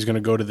everybody's going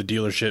to go to the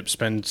dealership,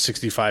 spend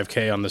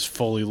 $65K on this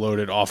fully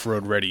loaded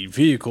off-road ready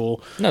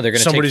vehicle. No, they're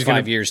going to take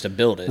 5 years to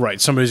build it.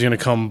 Right. Somebody's going to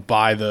come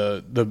buy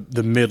the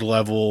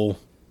mid-level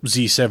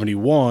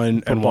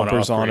Z71 and want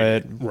bumpers on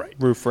it, right?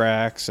 Roof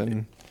racks,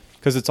 and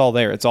because it's all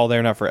there. It's all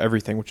there now for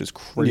everything, which is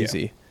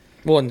crazy. Yeah.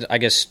 Well, and I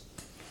guess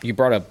you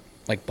brought up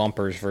like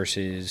bumpers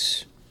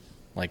versus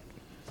like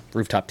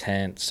rooftop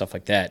tent, stuff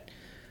like that.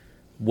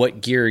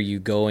 What gear are you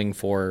going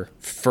for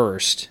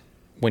first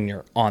when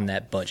you're on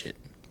that budget?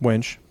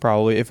 Winch,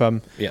 probably. If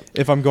I'm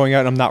going out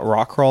and I'm not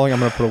rock crawling, I'm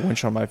going to put a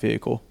winch on my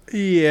vehicle.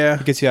 Yeah.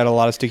 It gets you out of a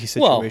lot of sticky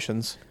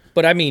situations. Well,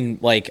 but I mean,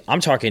 like, I'm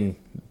talking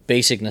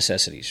basic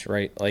necessities,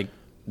 right? Like,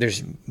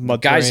 there's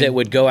Mud guys terrain. that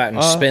would go out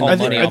and spend the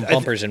money on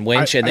bumpers and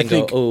winch and then go,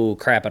 think- oh,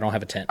 crap, I don't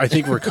have a tent. I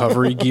think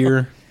recovery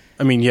gear,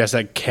 I mean, yes,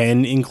 that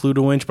can include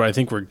a winch, but I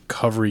think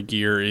recovery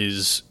gear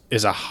is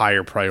a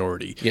higher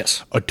priority.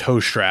 Yes. A tow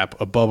strap,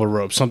 a bubble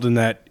rope, something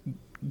that,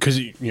 because,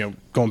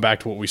 going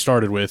back to what we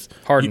started with,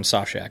 Hard and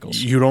soft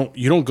shackles. you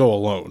don't go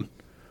alone,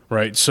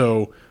 right?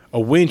 So a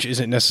winch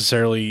isn't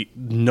necessarily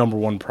number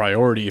one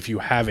priority if you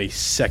have a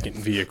second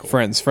vehicle.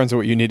 Friends are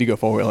what you need to go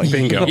four wheeling.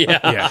 Bingo.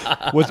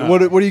 Yeah. What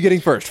are you getting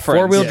first? Friends.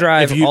 Four-wheel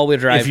drive, If you- all-wheel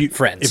drive, if you-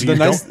 friends. If you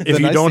nice don't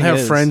thing have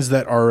is- friends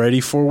that are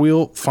already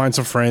four-wheel, find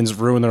some friends,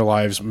 ruin their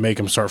lives, make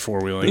them start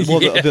four-wheeling. Well,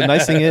 the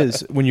nice thing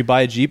is when you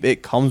buy a Jeep,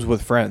 it comes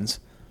with friends.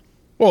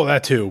 Well,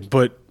 that too,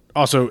 but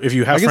also if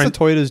you have I guess friends, the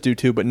Toyotas do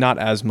too, but not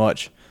as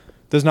much.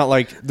 There's not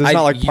like you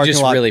parking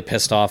just lot. really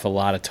pissed off a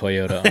lot of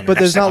Toyota owners. But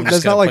there's I'm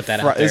just not gonna like put that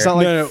out it's there.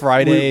 not like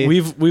Friday.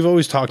 we've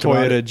always talked about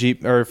Toyota it.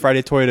 Jeep or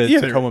Friday Toyota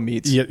Yeah, Tacoma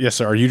meets. Yes,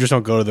 sir. You just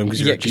don't go to them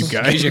because you're a Jeep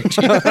guy.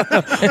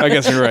 I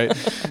guess you're right.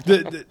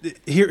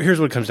 Here's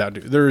what it comes down to: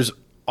 there's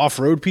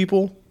off-road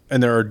people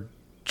and there are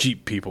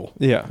Jeep people.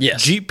 Yeah.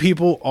 Yes. Jeep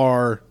people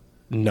are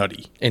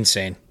nutty.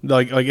 Insane.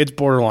 Like it's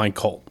borderline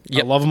cult.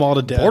 Yep. I love them all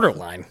to death.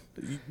 Borderline.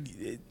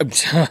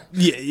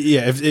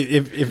 Yeah.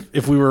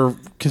 If we were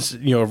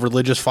a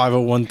religious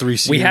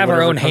 501(c), We have our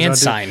whatever own it comes hand down to,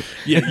 sign.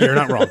 Yeah, you're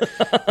not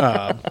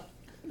wrong.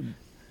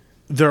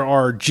 There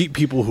are Jeep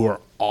people who are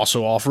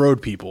also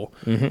off-road people.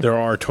 Mm-hmm. There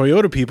are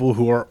Toyota people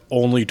who are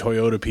only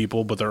Toyota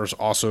people, but there's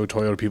also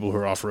Toyota people who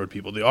are off-road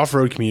people. The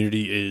off-road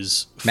community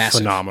is Massive.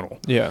 phenomenal.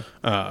 Yeah.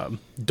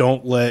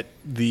 Don't let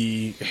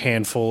the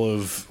handful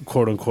of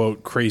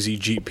quote-unquote crazy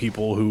Jeep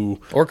people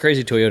Or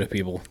crazy Toyota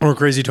people. or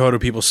crazy Toyota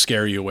people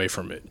scare you away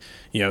from it.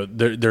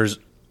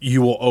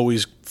 You will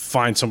always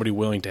find somebody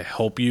willing to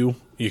help you,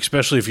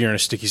 especially if you're in a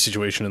sticky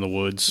situation in the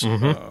woods.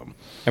 Mm-hmm.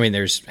 I mean,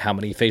 there's how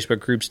many Facebook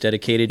groups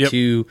dedicated Yep.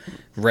 to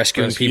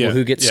rescuing people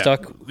who get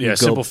stuck? Yeah, who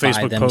simple go by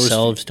Facebook post.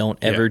 themselves. Don't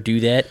ever do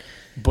that.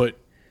 But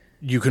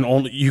you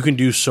can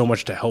do so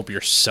much to help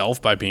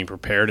yourself by being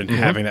prepared and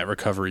having that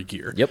recovery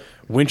gear. Mm-hmm. Yep.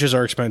 Winches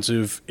are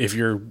expensive. If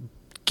you're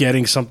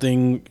getting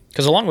something,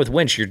 Because along with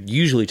winch, you're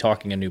usually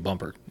talking a new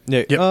bumper.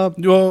 Yeah.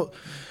 well,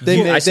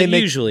 I said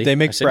usually. They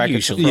make I said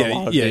brackets for usually. a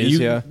lot of yeah, these,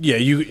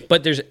 you.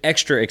 But there's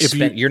extra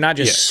expense. You're not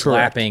just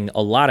correct. slapping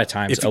a lot of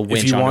times a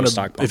winch on a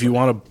stock bumper. If you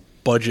want a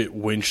budget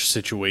winch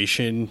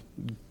situation,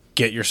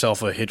 get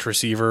yourself a hitch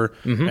receiver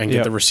and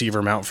get the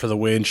receiver mount for the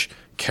winch.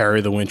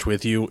 Carry the winch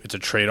with you. It's a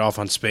trade-off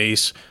on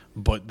space,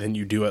 but then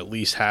you do at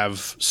least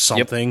have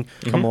something.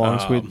 Come along,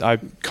 sweet.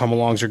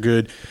 Come-alongs are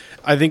good.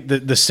 I think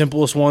the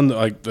simplest one,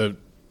 like the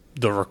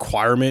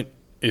requirement,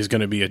 is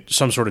going to be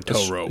some sort of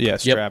tow rope. Yeah,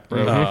 strap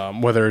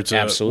rope. Whether it's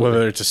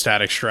Absolutely. a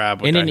static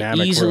strap, in an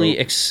dynamic easily rope.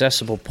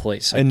 accessible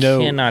place. And I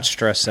cannot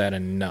stress that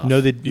enough.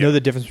 Know the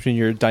difference between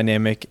your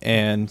dynamic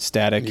and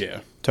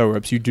static tow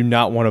ropes. You do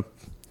not want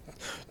to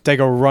take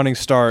a running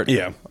start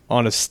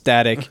on a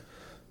static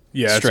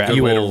Yeah, strap. it's a good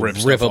you way to will rip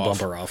rip stuff a off.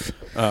 bumper off.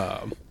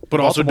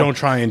 But also don't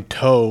try and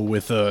tow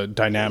with a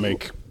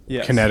dynamic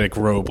Yes. kinetic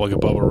rope like a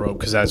bubble rope,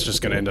 because that's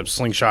just going to end up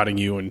slingshotting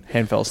you. And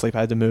hand fell asleep. I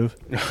had to move.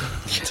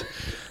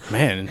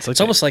 man, it's like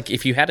It's almost like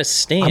if you had a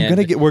stand.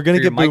 We're gonna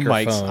for get your boom mics.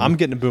 microphone, I'm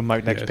getting a boom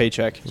mic next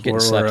paycheck. getting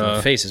slapped in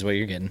the face is what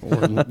you're getting.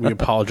 we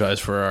apologize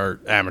for our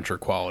amateur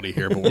quality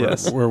here, but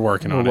Yes. we're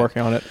working on it. We're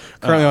working on it.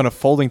 Currently on a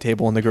folding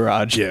table in the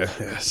garage. Yeah,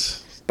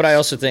 yes. But I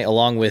also think,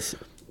 along with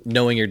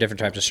knowing your different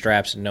types of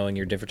straps and knowing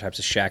your different types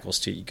of shackles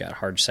too, you got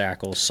hard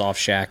shackles, soft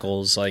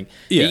shackles. Like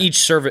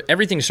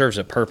everything serves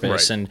a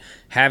purpose, Right. and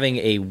having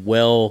a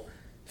well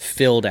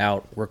filled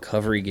out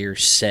recovery gear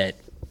set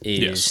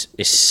is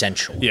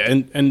essential. Yeah,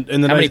 and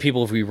the How many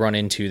people have we run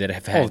into that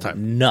have All the had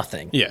time.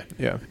 nothing? Yeah,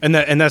 Yeah. and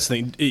that's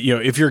the thing.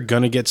 If you're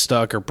gonna get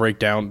stuck or break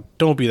down,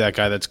 don't be that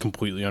guy that's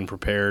completely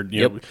unprepared.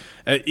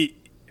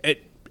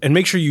 And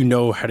make sure you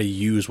know how to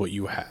use what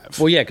you have.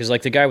 Well, yeah, because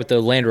like the guy with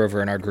the Land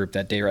Rover in our group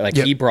that day, right? Like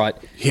Yep. he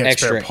brought He had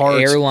extra spare parts.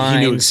 airlines.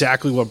 He knew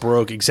exactly what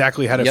broke,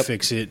 exactly how to Yep.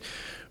 fix it.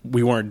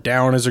 we weren't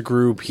down as a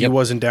group. He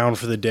wasn't down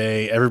for the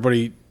day.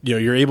 Everybody,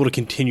 you're able to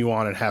continue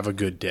on and have a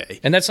good day.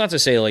 And that's not to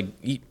say, like,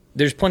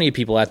 there's plenty of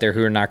people out there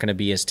who are not going to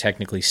be as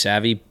technically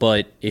savvy,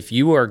 but if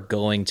you are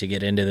going to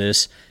get into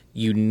this,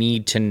 you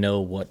need to know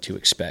what to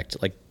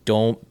expect. Like,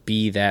 don't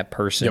be that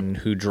person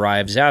who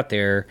drives out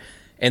there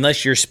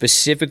unless you're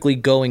specifically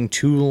going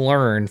to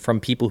learn from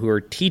people who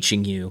are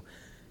teaching you.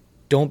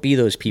 Don't be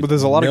those people. But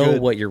there's a lot of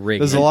good, what your rig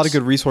There's is. a lot of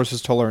good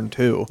resources to learn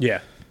too.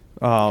 Yeah.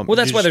 Well,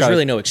 that's why there's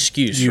really no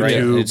excuse, right?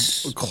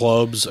 YouTube,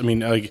 clubs. I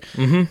mean, like,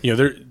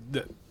 they're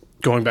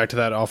going back to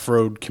that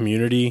off-road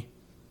community.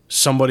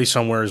 Somebody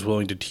somewhere is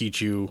willing to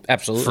teach you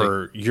absolutely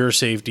for your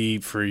safety,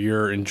 for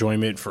your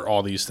enjoyment, for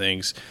all these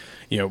things.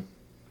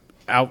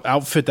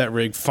 Outfit that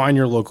rig, find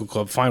your local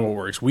club, find what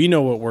works. We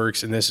know what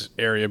works in this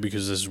area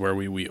because this is where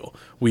we wheel.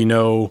 We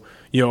know,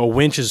 a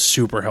winch is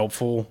super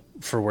helpful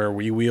for where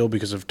we wheel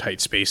because of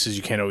tight spaces.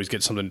 You can't always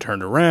get something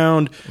turned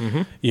around.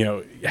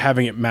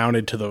 Having it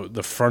mounted to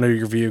the front of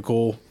your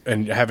vehicle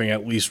and having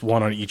at least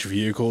one on each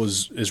vehicle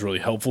is really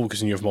helpful because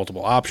then you have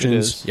multiple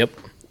options. Yep.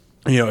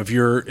 If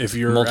you're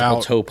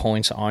multiple tow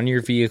points on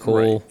your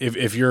vehicle. Right.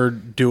 If you're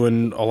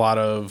doing a lot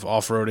of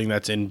off-roading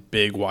that's in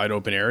big, wide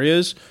open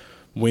areas,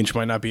 winch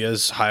might not be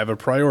as high of a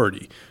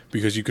priority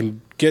because you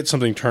can get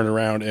something turned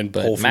around and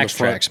pull from Max the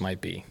front. Trax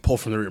might be. Pull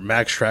from the rear.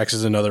 Max Trax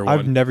is another one.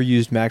 I've never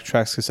used Max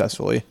Trax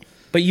successful.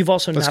 But you've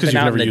also That's not because been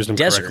you've out never in the used them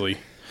desert. correctly.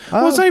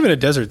 Well, it's not even a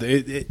desert.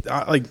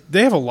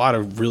 They have a lot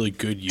of really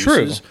good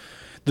uses.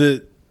 True.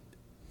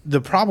 The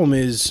problem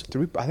is,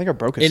 I think I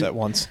broke a set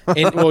once. But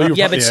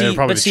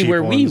see,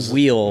 where ones. we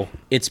wheel,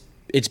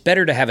 it's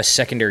better to have a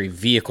secondary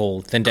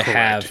vehicle than to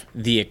have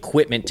the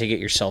equipment to get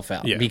yourself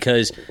out. Yeah.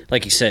 Because,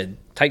 like you said,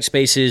 tight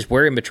spaces,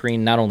 we're in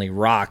between not only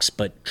rocks,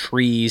 but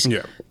trees.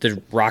 Yeah.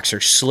 The rocks are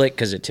slick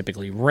because it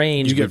typically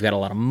rains. We've got a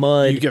lot of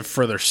mud. You get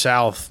further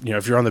south,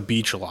 if you're on the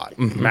beach a lot,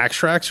 Max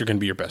Trax are going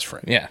to be your best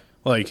friend. Yeah.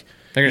 Like,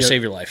 they're going to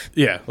save your life.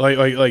 Yeah.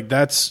 Like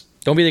that's...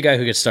 Don't be the guy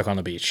who gets stuck on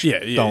the beach. Yeah.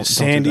 Don't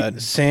do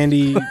that.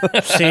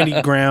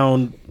 Sandy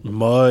ground,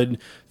 mud,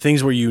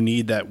 things where you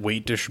need that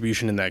weight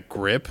distribution and that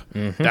grip.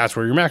 That's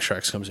where your Max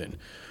Trax comes in.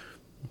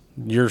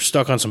 You're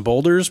stuck on some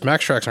boulders,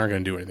 Max Trax aren't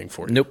going to do anything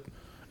for you. Nope.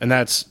 And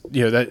that's,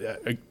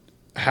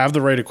 have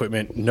the right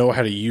equipment, know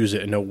how to use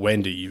it, and know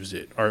when to use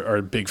it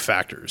are big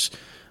factors.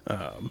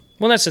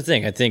 Well, that's the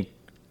thing. I think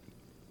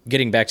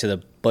getting back to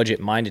the budget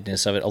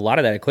mindedness of it, a lot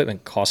of that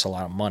equipment costs a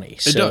lot of money.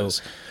 It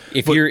does.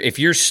 If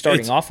you're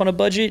starting off on a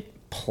budget,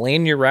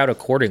 plan your route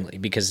accordingly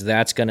because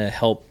that's going to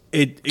help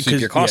keep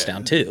your costs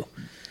down too.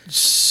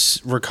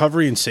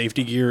 Recovery and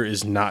safety gear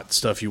is not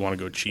stuff you want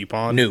to go cheap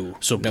on. No.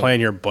 So plan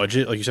your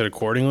budget, like you said,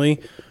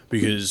 accordingly,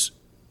 because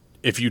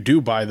if you do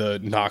buy the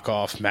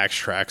knockoff Max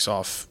Trax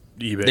off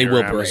eBay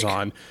or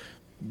Amazon,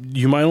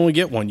 you might only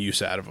get one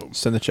use out of them.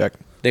 Send the check.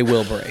 They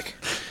will break.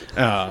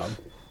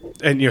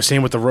 And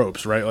same with the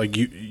ropes, right? Like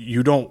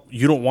you don't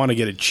want to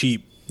get a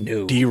cheap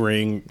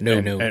D-ring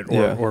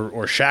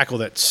or shackle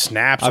that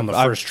snaps on the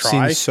first try.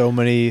 I've seen so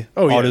many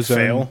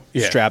AutoZone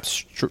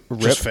straps rip.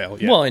 Just fail.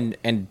 Yeah. Well,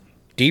 and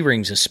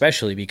D-rings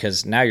especially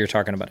because now you're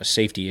talking about a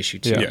safety issue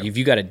too. Yeah. If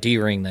you got a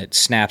D-ring that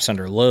snaps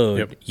under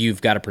load,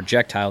 you've got a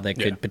projectile that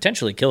could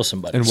potentially kill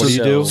somebody. And what do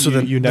you do? So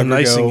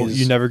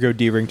you never go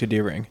D-ring to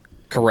D-ring.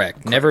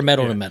 Correct. Never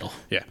metal to metal.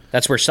 Yeah.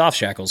 That's where soft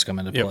shackles come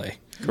into play.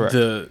 Correct.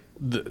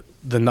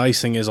 The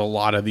nice thing is a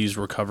lot of these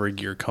recovery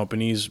gear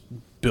companies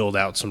build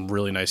out some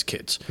really nice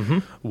kits.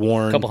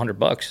 Warn, a couple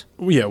 $100.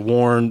 Yeah,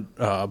 Warn,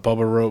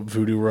 Bubba rope,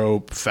 Voodoo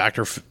rope,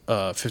 Factor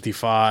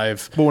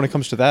 55. But when it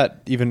comes to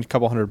that, even a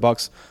couple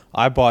 $100,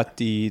 I bought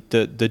the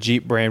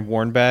Jeep brand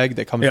Warn bag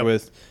that comes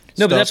with.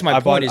 No, but that's my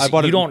point.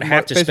 You don't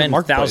have to spend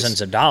Marketplace.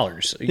 Thousands of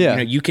dollars. Yeah.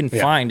 You can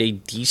find a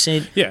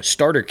decent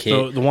starter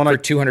kit the one for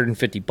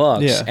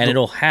 $250, and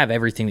it'll have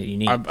everything that you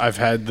need. I've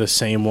had the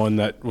same one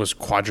that was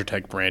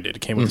Quadratech branded. It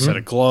came with a set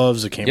of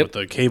gloves. It came with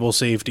the cable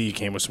safety. It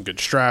came with some good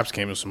straps. It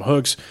came with some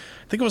hooks.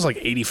 I think it was like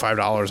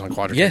 $85 on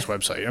Quadratech's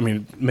website. I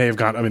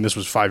mean, this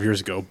was 5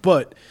 years ago,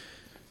 but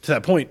to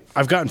that point,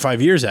 I've gotten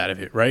 5 years out of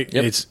it, right?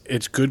 Yep.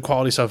 It's good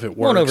quality stuff. It works.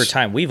 Well, and over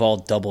time, we've all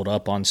doubled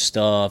up on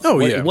stuff.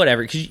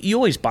 Whatever. Because you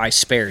always buy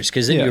spares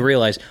because then you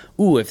realize,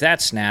 if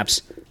that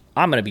snaps,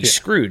 I'm going to be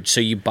screwed. So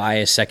you buy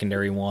a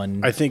secondary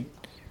one. I think,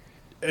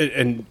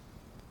 and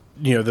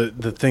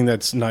the thing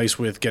that's nice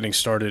with getting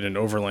started in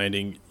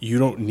overlanding, you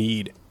don't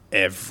need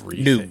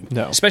everything.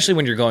 No. Especially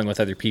when you're going with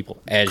other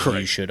people, as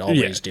you should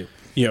always do.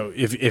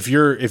 If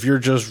you're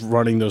just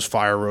running those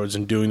fire roads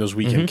and doing those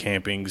weekend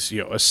campings,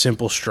 a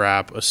simple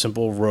strap, a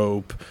simple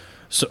rope,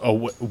 so a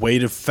way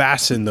to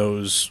fasten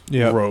those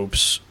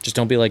ropes. Just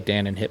don't be like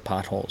Dan and hit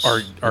potholes. Are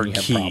you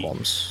have key.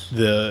 Problems.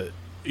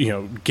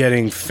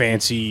 Getting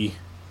fancy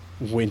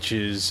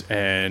winches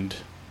and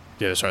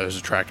there's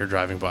a tractor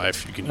driving by.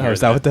 If you can hear is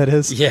that what that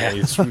is? Yeah,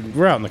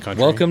 we're out in the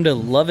country. Welcome to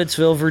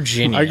Lovettsville,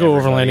 Virginia. I go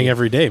overlanding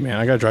every day, man.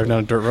 I got to drive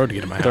down a dirt road to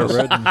get to my house.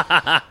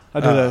 I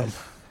did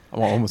I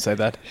won't almost say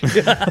that.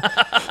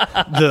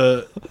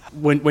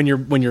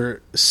 When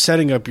you're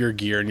setting up your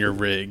gear and your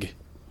rig,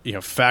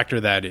 factor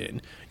that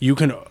in. You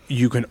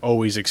can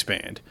always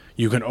expand.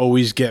 You can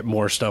always get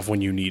more stuff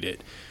when you need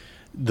it.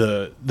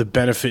 The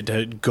benefit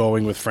to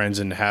going with friends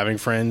and having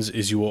friends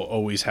is you will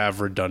always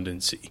have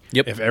redundancy.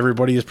 Yep. If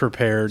everybody is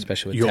prepared,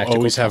 Especially with you'll tactical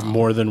always have comm.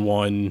 more than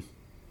one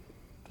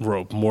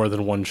rope, more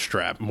than one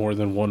strap, more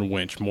than one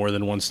winch, more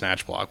than one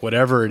snatch block,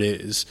 whatever it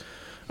is.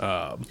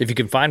 If you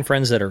can find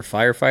friends that are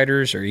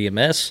firefighters or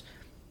EMS,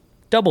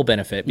 double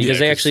benefit because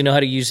they 'cause- actually know how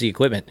to use the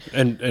equipment.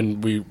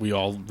 And we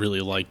all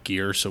really like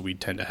gear, so we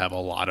tend to have a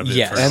lot of it.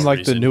 Yes. for And no like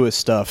reason. the newest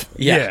stuff.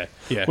 Yeah.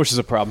 Which is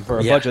a problem for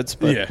our Yeah. budgets.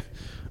 But Yeah.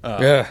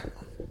 Yeah.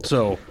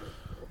 So,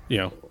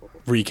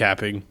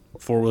 recapping,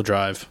 4-wheel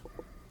drive,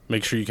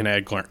 make sure you can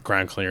add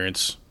ground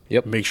clearance.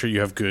 Yep. Make sure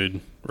you have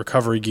good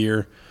recovery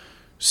gear,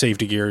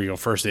 safety gear,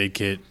 first aid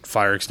kit,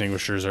 fire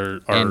extinguishers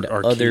are And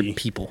other key.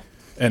 people.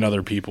 And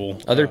other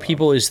people. Other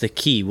people is the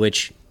key,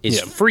 which is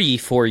Yeah. free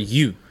for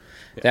you.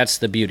 That's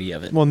the beauty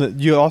of it. well,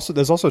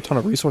 there's also a ton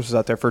of resources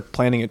out there for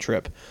planning a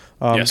trip.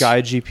 Yes.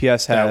 Guide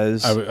GPS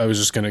has I was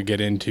just going to get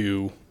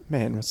into...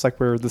 man. It's like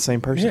we're the same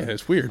person. Yeah,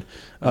 it's weird.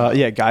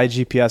 Guide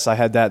GPS. I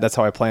had that. That's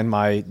how I planned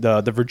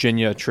the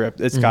Virginia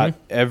trip. It's got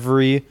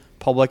every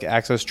public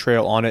access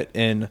trail on it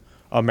in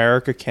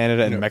America,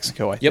 Canada, and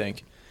Mexico. I Yep.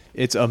 think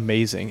it's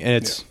amazing, and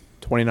it's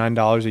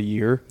 $29 a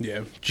year.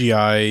 Yeah.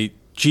 GAIA.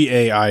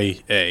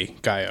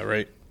 Gaia,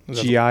 right? Is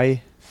that the-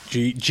 GI.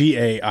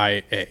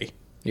 GAIA.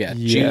 Yeah.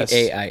 Yes.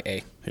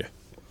 GAIA. Yeah.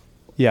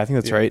 Yeah, I think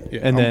that's right. Yeah.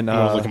 And then I'm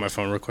gonna look at my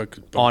phone real quick.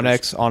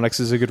 Onyx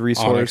is a good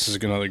resource. Onyx is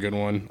another good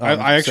one.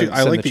 I send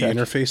like the the check.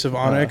 interface of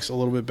Onyx a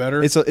little bit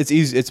better. It's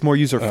easy. It's more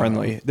user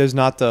friendly. There's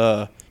not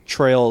the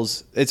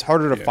trails. It's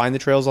harder to find the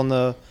trails on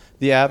the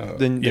app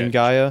than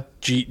Gaia.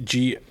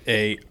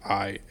 GAIA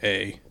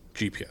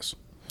GPS.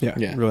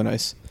 Yeah, really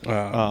nice.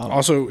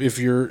 Also, if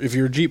you're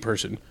a Jeep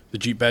person, the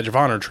Jeep Badge of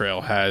Honor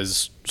trail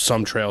has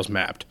some trails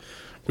mapped.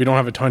 We don't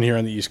have a ton here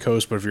on the East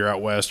Coast, but if you're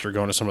out west or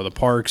going to some of the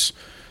parks,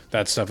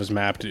 that stuff is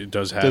mapped. It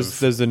does have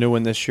There's the new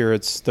one this year.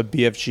 It's the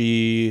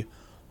BFG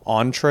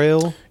on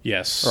trail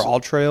yes or all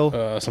trail.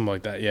 something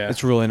like that. Yeah,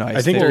 It's really nice.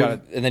 I think They've we're- got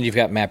it- And then you've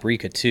got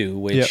Maprika too,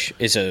 which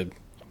is a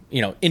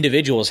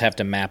individuals have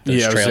to map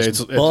those I would say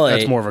trails.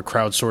 that's more of a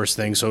crowdsourced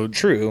thing. So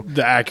True.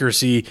 the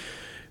accuracy,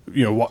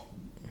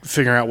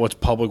 figuring out what's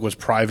public, what's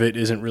private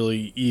isn't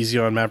really easy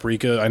on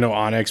Maprika. I know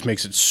Onyx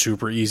makes it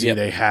super easy. Yep.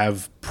 They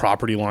have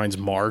property lines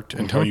marked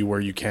and tell you where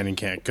you can and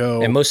can't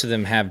go. And most of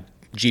them have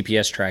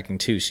GPS tracking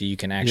too, so you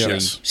can actually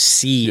Yes.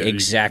 see Yeah,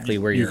 exactly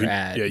where you're can,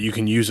 at. Yeah, you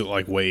can use it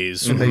like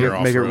Waze. make when it, you're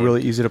make it off-road.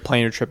 really easy to plan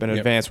your trip in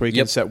advance, where you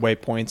Yep. can set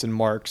waypoints and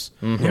marks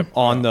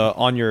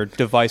on your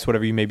device,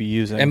 whatever you may be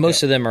using. And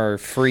most of them are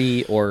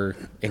free or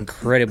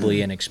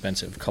incredibly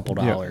inexpensive, couple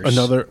dollars.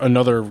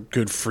 Another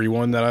good free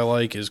one that I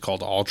like is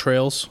called All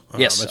Trails.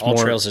 Yes, it's All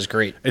more- Trails is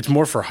great. It's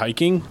more for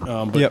hiking,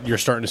 but Yep. you're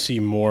starting to see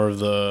more of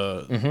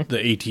the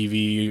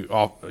ATV,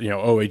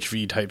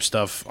 OHV type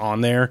stuff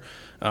on there,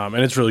 and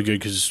it's really good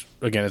because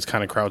again, it's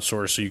kind of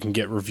crowdsourced, so you can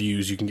get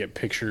reviews, you can get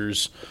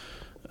pictures,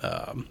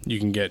 you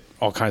can get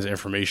all kinds of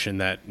information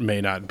that may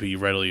not be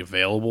readily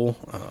available.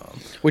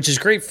 Which is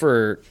great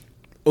for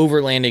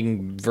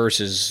overlanding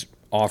versus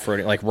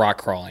off-roading, like rock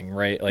crawling,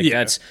 right? Like Yeah.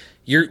 that's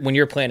when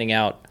you're planning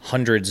out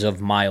hundreds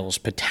of miles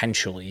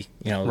potentially,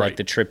 like Right.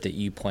 the trip that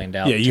you planned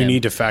out. Yeah, you Tim.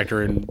 need to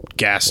factor in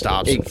gas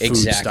stops and food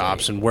Exactly.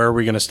 stops and where are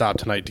we going to stop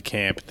tonight to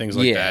camp, things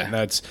like that. And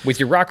that's with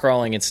your rock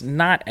crawling, it's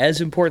not as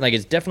important. Like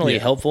it's definitely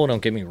helpful.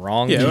 Don't get me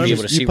wrong. Yeah, to I be mean,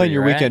 able to see you where plan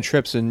your you're weekend at.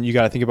 trips, and you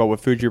got to think about what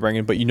food you're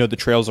bringing, but the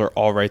trails are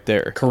all right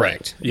there.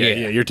 Correct.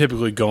 yeah. You're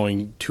typically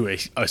going to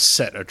a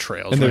set of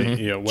trails, And right?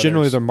 they're, Whether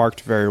generally, it's- they're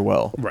marked very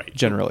well. right.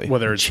 Generally,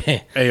 whether it's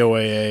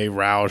AOAA,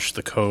 Roush,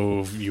 the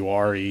Cove,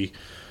 Uari,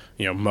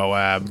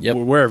 Moab, Yep.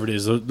 wherever it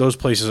is, those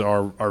places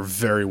are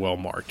very well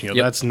marked. Yep.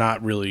 That's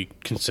not really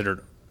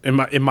considered, in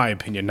my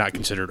opinion, not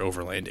considered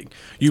overlanding.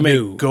 You may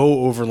No. go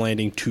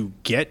overlanding to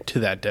get to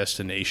that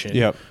destination,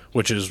 Yep.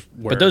 which is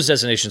where. But those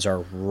destinations are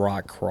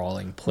rock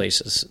crawling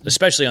places,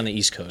 especially on the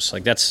East Coast.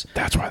 Like that's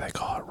that's why they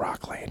call it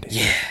rock landing.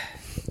 yeah.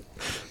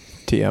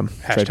 TM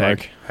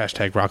trademark.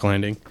 Hashtag rock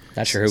landing.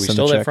 Not sure who we Send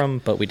stole the that check. from,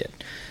 but we did.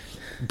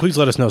 Please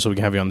let us know so we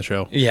can have you on the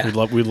show. Yeah. we'd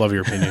love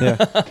your opinion.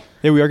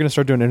 Yeah, we are going to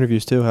start doing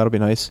interviews too. That'll be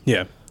nice.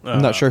 Yeah.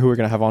 I'm not sure who we're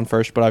going to have on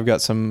first, but I've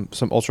got some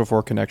Ultra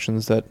 4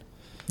 connections that.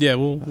 Yeah,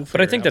 we'll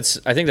But I think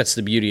that's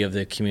the beauty of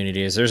the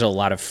community is there's a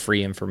lot of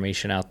free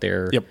information out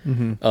there. Yep.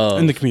 In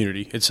the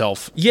community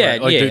itself. Yeah,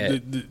 right? Like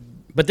yeah.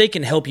 But they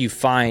can help you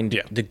find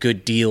Yeah. the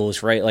good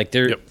deals, right? Like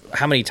there, Yep.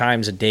 how many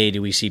times a day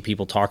do we see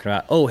people talking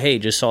about, oh, hey,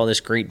 just saw this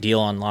great deal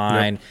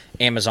online,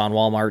 Amazon,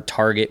 Walmart,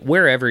 Target,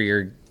 wherever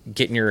you're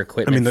getting your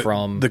equipment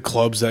from. the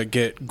clubs that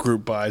get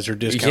group buys or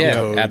discount Yeah,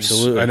 codes.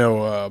 absolutely. I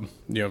know.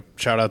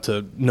 Shout out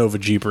to Nova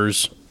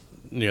Jeepers.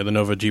 The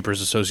Nova Jeepers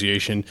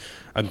Association.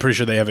 I'm pretty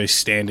sure they have a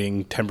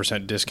standing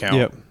 10% discount.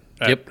 Yep.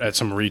 At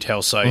some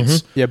retail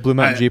sites. Yeah, Blue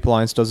Mountain I- Jeep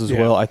Alliance does as yeah.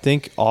 well. I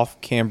think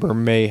Off Camber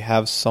may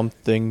have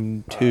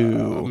something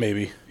too.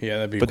 Maybe. Yeah,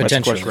 that'd be But that's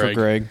a question Potentially. for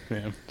Greg.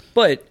 Yeah.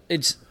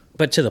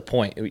 But to the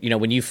point,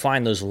 when you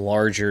find those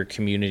larger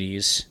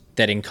communities,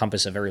 that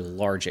encompass a very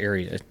large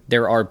area,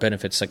 there are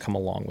benefits that come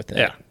along with that,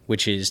 Yeah.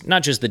 which is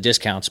not just the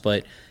discounts,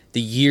 but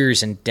the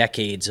years and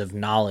decades of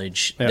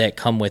knowledge that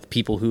come with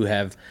people who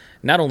have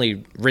not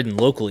only ridden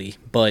locally,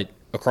 but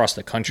across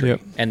the country.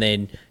 Yep. And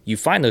then you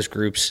find those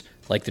groups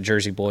like the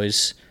Jersey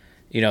Boys,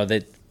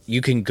 that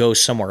you can go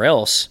somewhere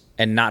else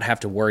and not have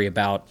to worry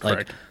about like,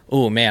 Correct.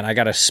 oh man, I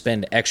got to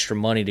spend extra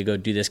money to go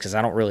do this because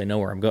I don't really know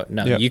where I'm going.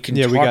 No, Yep. you can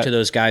Yeah, we talk got- to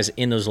those guys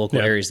in those local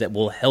Yeah. areas that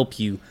will help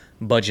you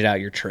budget out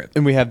your trip.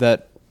 And we have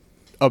that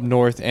up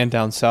north and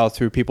down south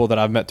through people that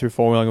I've met through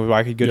four-wheeling. Where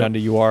I could go down to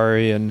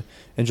URI and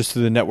just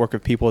through the network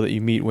of people that you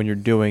meet when you're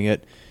doing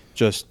it.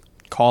 Just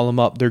call them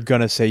up. They're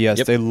going to say yes.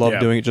 Yep. They love Yeah.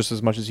 doing it just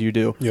as much as you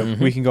do. Yep.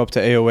 We can go up to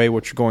AOA,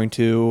 which we're going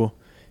to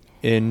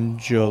in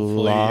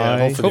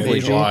July. Hopefully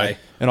in July.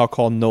 And I'll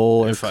call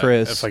Noel If or I,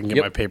 Chris. if I can get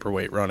Yep. my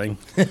paperweight running.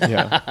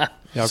 Yeah.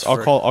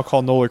 I'll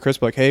call Noel or Chris.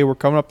 Be like, hey, we're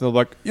coming up. And they're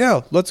like,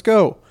 yeah, let's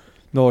go.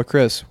 Noel or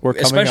Chris, we're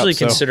coming Especially up.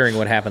 So- considering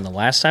what happened the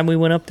last time we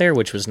went up there,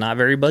 which was not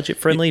very budget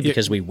friendly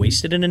because we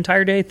wasted an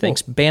entire day.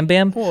 Thanks, Bam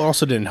Bam. Well, it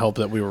also didn't help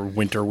that we were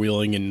winter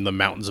wheeling in the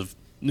mountains of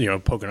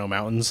Pocono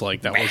Mountains.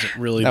 Like that wasn't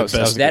really That the was- that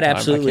best. was That good time. I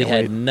absolutely can't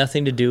had wait.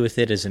 nothing to do with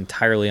it. Is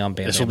entirely on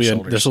Bam This Bam's will be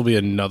shoulders. this will be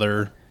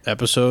another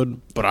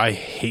episode, but I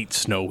hate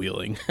snow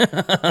wheeling.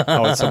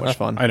 Oh, it's so much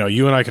fun. I know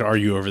you and I could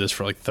argue over this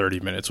for like 30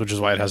 minutes, which is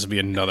why it has to be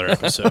another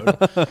episode.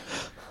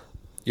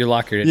 Your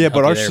locker didn't Yeah, help but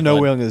you our there, snow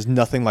bud. wheeling is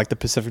nothing like the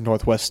Pacific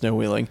Northwest snow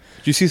wheeling. Do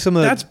you see some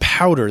of That's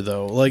powder,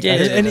 though. Like, Yeah,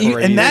 and, it's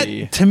and that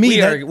crazy. to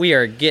me, We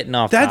are getting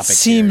off that topic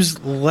seems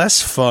less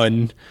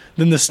fun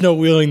than the snow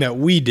wheeling that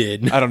we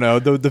did. I don't know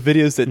the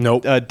videos that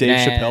Nope. Dave Nah,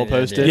 Chappelle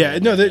posted. Yeah,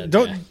 no,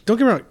 don't get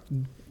me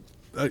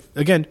wrong.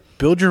 Again,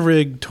 build your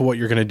rig to what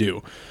you're going to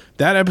do.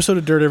 That episode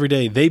of Dirt Every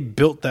Day, they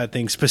built that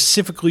thing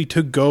specifically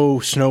to go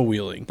snow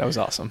wheeling. That was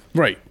awesome.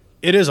 Right.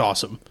 It is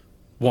awesome.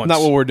 Once.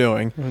 Not what we're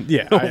doing.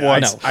 Yeah,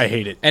 Once. I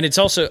hate it. And it's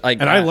also like,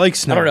 And I like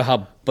snow. I don't know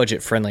how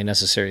budget friendly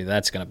necessarily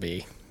that's going to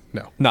be.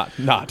 No. Not.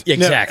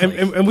 Exactly.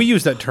 And we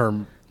use that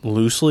term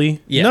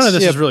loosely. Yes. None of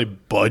this Yeah. is really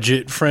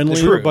budget friendly.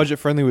 If we were budget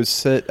friendly, would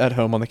sit at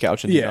home on the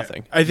couch and do Yeah.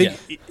 nothing. I think,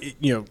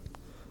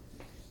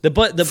 The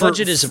For-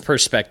 budget is a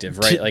perspective,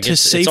 right? to Like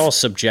safe- it's all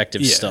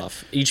subjective Yeah.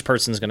 stuff. Each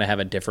person's going to have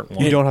a different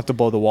one. You don't have to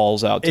blow the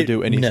walls out to It-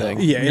 do anything.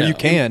 no. Yeah, and you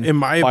can. In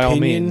my by all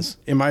opinion,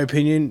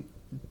 means.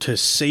 to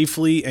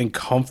safely and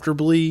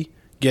comfortably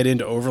get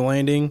into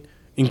overlanding,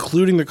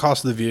 including the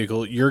cost of the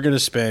vehicle, you're going to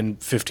spend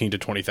 $15,000 to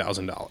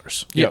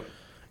 $20,000. Yep.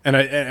 And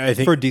I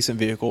think For a decent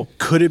vehicle.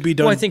 could it be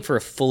done? Well, I think for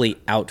a fully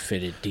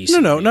outfitted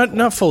decent no, vehicle.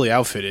 not fully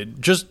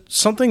outfitted. Just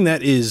something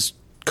that is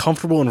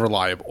comfortable and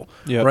reliable.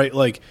 Yep. Right.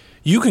 Like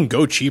you can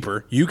go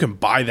cheaper. You can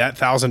buy that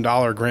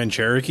 $1,000 Grand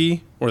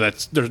Cherokee, or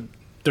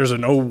there's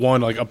an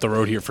 01 like up the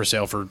road here for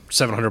sale for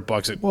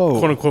 $700 at Whoa.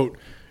 quote unquote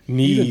You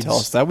needs. didn't tell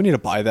us that. We need to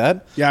buy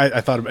that. Yeah,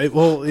 I thought about it.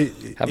 Well,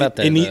 How about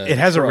it, the it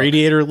has a truck?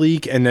 radiator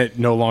leak and it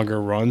no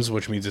longer runs,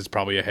 which means it's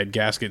probably a head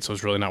gasket, so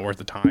it's really not worth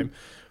the time.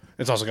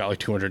 It's also got like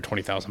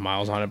 220,000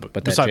 miles on it, but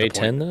But that beside the J10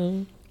 point.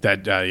 though,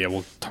 That yeah,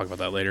 we'll talk about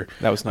that later.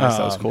 That was nice.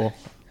 That was cool.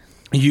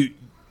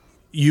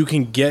 You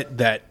can get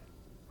that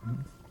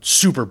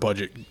super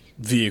budget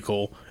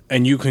vehicle,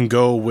 and you can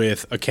go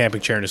with a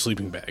camping chair and a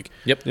sleeping bag.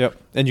 yep. Yep.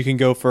 And you can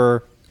go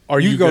for. Are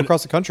you you can go gonna-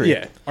 across the country.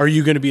 Yeah. Are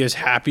you going to be as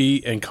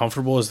happy and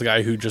comfortable as the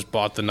guy who just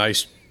bought the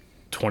nice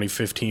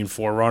 2015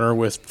 4Runner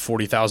with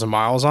 40,000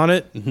 miles on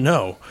it?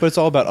 No. But it's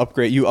all about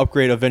upgrade. You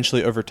upgrade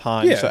eventually over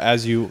time. Yeah. So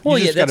as you Well,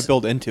 just got to that's-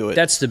 build into it.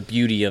 That's the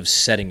beauty of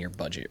setting your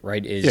budget,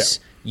 right? Is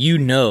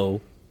Yeah.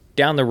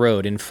 down the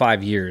road in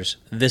 5 years,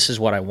 this is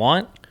what I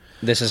want.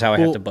 This is how I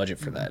have to budget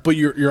for that. But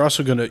you're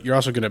also gonna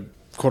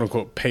quote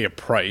unquote pay a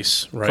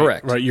price, right?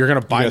 Correct. Right. You're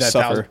gonna buy You're gonna that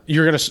suffer.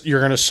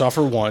 you're gonna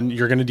suffer one.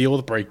 You're gonna deal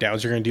with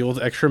breakdowns. You're gonna deal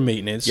with extra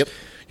maintenance. Yep.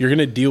 You're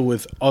gonna deal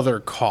with other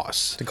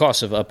costs. The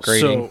cost of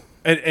upgrading. So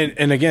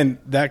and again,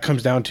 that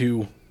comes down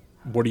to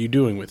what are you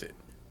doing with it?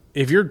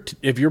 If you're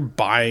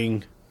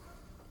buying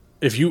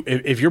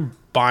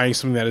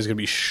something that is going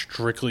to be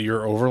strictly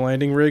your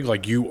overlanding rig,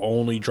 like you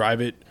only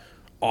drive it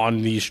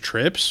on these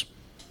trips,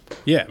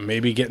 yeah,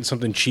 maybe getting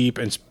something cheap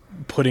and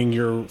putting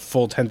your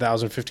full $10,000,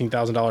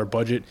 $15,000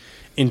 budget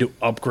into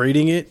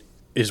upgrading it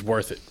is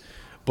worth it.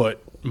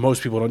 But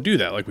most people don't do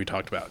that, like we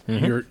talked about.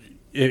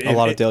 a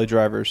lot of daily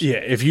drivers. Yeah,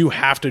 if you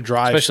have to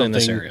drive Especially in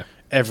this something area.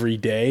 every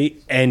day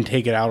and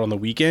take it out on the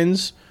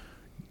weekends,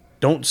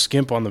 don't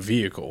skimp on the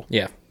vehicle.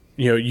 yeah.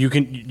 You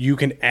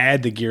can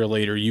add the gear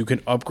later. You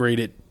can upgrade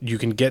it. You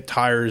can get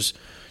tires.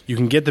 You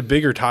can get the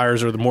bigger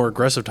tires or the more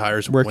aggressive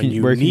tires Where when can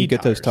you where can need you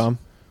get those, tires. Tom?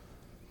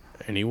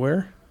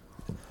 Anywhere.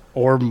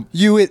 Or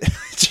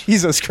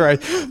Jesus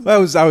Christ! I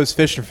was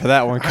fishing for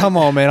that one. Come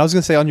on, man! I was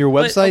gonna say on your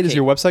website. Is okay.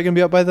 your website gonna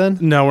be up by then?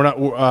 no,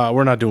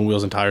 we're not doing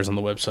wheels and tires on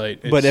the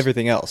website. But It's-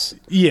 everything else.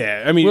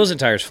 yeah, I mean, Wheels and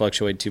tires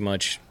fluctuate too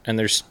much, and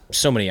there's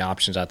so many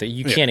options out there.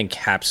 You can't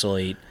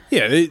encapsulate.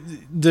 yeah,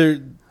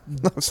 they're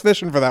I was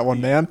fishing for that one,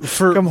 man.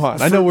 For- Come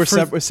on! I for- know we're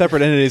for-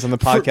 separate entities on the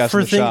podcast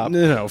in the shop.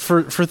 No,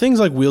 for things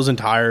like wheels and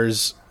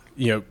tires,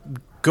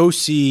 go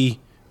see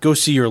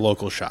your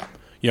local shop.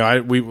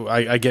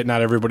 I get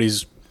not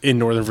everybody's in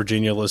Northern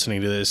Virginia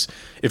listening to this.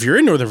 If you're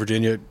in Northern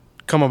Virginia,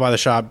 come on by the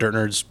shop, Dirt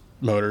Nerds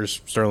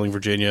Motors, Sterling,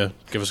 Virginia.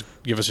 Give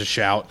us a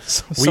shout.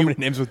 So many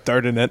names with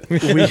dirt in it.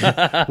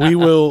 we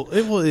will.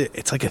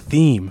 It's like a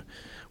theme.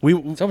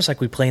 It's almost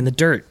like we play in the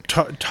dirt.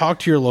 Talk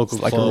to your local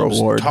like clubs.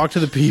 a reward. Talk to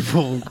the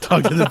people.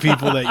 Talk to the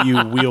people that you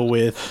wheel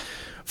with.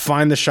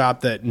 Find the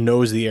shop that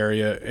knows the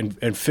area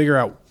and figure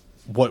out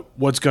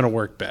what's going to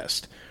work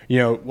best.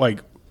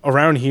 Like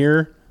around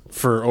here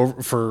for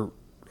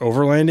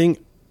overlanding,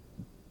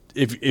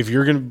 if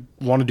you're going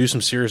to want to do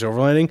some serious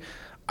overlanding,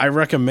 I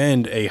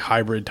recommend a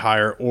hybrid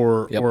tire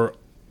or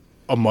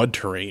a mud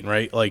terrain,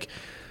 right? Like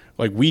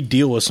we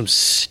deal with some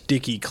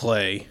sticky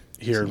clay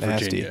here in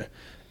Virginia,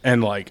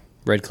 and like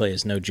Red clay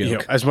is no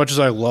joke. as much as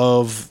I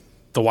love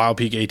the Wild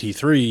Peak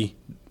AT3,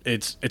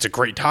 it's a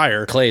great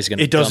tire. Clay is going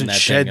to it doesn't that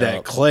shed thing that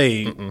up.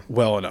 clay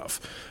well enough.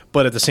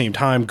 But at the same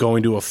time,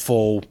 going to a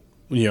full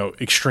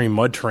extreme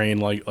mud terrain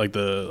like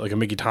a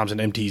Mickey Thompson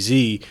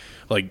MTZ,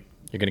 like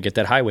You're going to get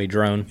that highway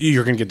drone.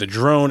 you're going to get the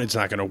drone. It's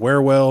not going to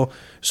wear well.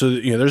 So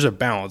there's a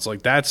balance.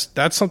 Like that's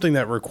something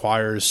that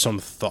requires some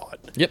thought.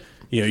 Yep.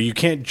 You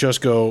can't just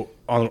go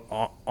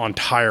on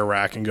tire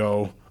rack and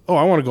go, oh,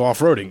 I want to go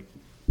off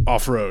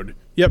road.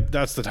 Yep,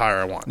 that's the tire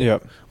I want.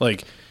 Yep.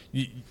 Like,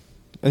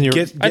 And you're,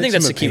 get I think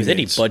that's some the key with any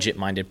opinions.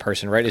 budget-minded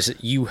person, right? Is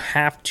that you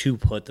have to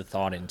put the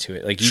thought into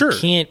it. Like you Sure.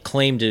 can't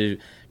claim to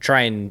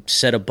try and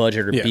set a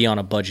budget or be on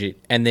a budget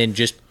and then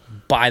just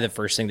buy the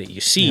first thing that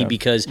you see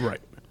because Right.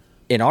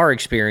 in our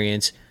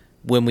experience,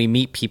 when we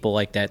meet people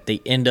like that,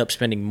 they end up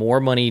spending more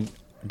money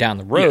down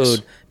the road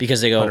Yes.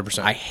 because they go,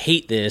 100%. I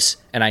hate this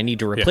and I need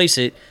to replace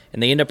it,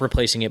 and they end up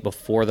replacing it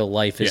before the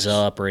life is Yes.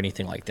 up or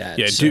anything like that.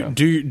 Yeah, So-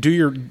 do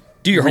your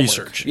your homework.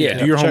 research. Yeah.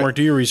 Do your Check. homework.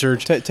 Do your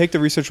research. take the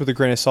research with a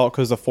grain of salt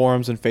because the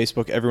forums and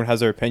Facebook, everyone has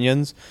their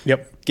opinions.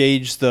 Yep.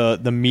 Gauge the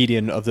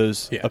median of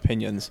those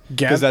opinions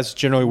because that's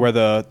generally where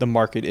the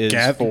market is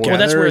for. Well,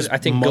 that's where There's I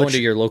think going much- to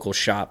your local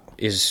shop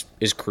is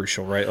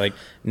crucial, right? Like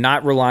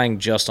not relying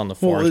just on the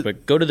forums,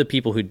 but go to the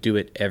people who do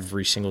it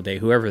every single day,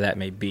 whoever that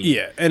may be.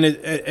 Yeah,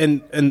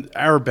 and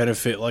our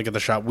benefit, like at the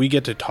shop, we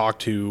get to talk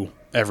to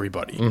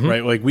everybody,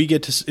 right? Like we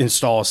get to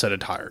install a set of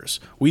tires.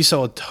 We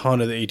sell a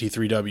ton of the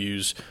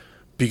AT3Ws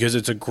because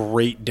it's a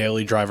great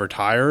daily driver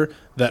tire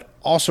that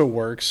also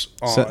works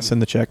on.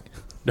 Send the check.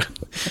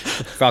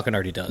 Falcon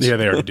already does. Yeah,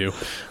 they already do.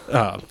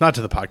 Not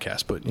to the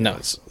podcast, but No.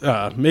 it's,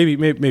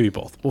 maybe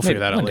both. We'll figure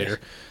that out one day.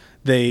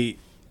 later.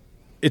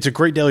 It's a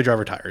great daily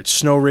driver tire. It's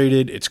snow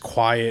rated. It's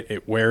quiet.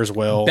 It wears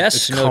well. Best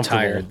it's snow comfortable.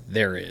 tire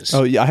there is.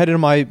 Oh yeah, I had it in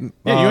my Yeah,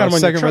 you had them on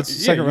second your road. truck.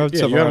 Second road.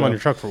 Yeah, you had them on your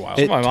truck for a while.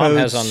 It My mom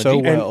has tows on the so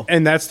Jeep. well.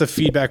 And that's the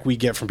feedback we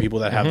get from people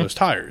that have those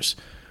tires.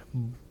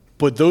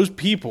 But those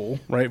people,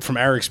 right, from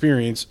our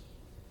experience,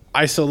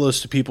 I sell those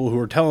to people who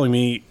are telling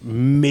me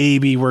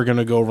maybe we're going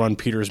to go run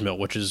Peters Mill,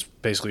 which is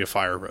basically a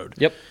fire road.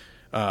 Yep.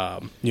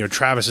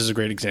 Travis is a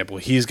great example.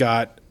 He's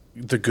got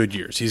the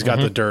Goodyears. He's got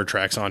the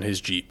Duratrax on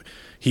his Jeep.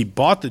 He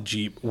bought the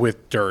Jeep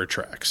with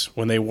Duratrax.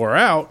 When they wore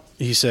out,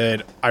 he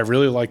said, I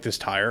really like this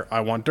tire. I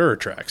want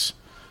Duratrax.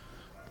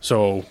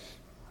 So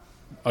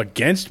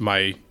against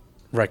my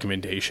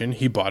recommendation,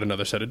 he bought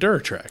another set of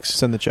Duratrax.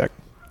 Send the check.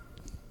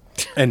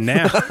 And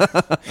now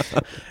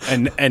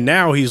and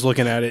now he's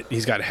looking at it,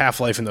 he's got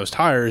half-life in those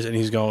tires, and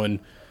he's going,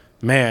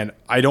 man,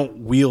 I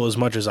don't wheel as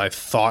much as I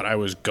thought I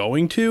was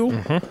going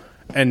to.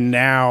 And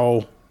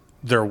now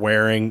they're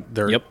wearing,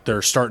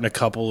 they're starting to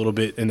cup a little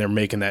bit, and they're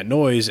making that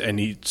noise, and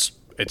it's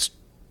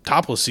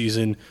topless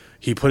season.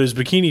 He put his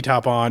bikini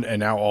top on,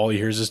 and now all he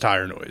hears is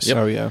tire noise.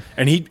 Oh yeah.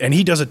 And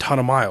he does a ton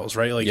of miles,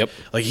 right? Like,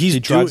 like He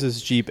drives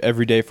his Jeep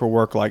every day for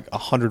work, like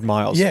 100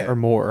 miles or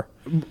more.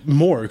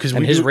 more because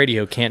And his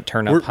radio can't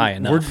turn up high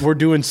enough. We're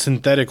doing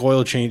synthetic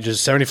oil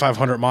changes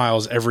 7,500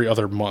 miles every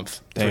other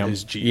month for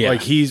his Jeep. Yeah.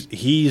 Like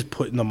he's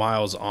putting the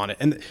miles on it,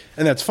 and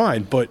that's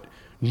fine. But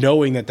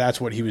knowing that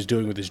that's what he was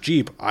doing with his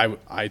Jeep,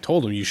 I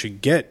told him you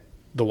should get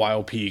the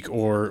Wild Peak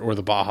or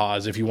the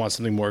Bajas if you want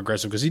something more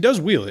aggressive, because he does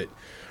wheel it,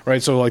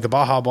 right? So like the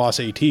Baja Boss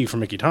AT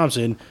from Mickey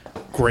Thompson,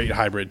 great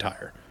hybrid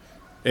tire.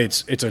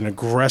 It's an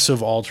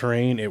aggressive all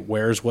terrain. It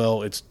wears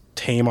well. It's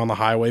tame on the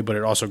highway, but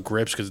it also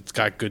grips because it's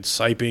got good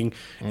siping.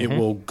 It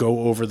will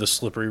go over the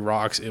slippery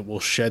rocks. It will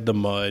shed the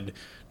mud.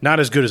 Not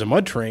as good as a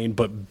mud terrain,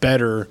 but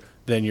better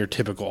than your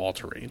typical all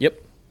terrain.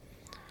 Yep.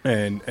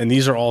 And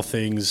these are all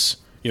things.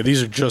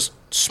 These are just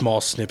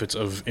small snippets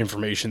of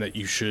information that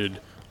you should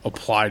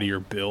apply to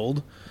your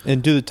build.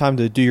 And do the time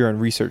to do your own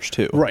research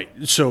too. Right.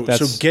 So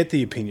get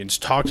the opinions.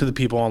 Talk to the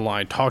people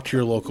online. Talk to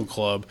your local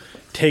club.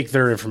 Take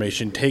their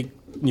information. Take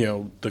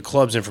the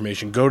club's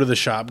information. Go to the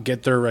shop.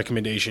 Get their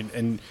recommendation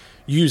and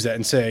use that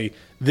and say,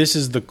 this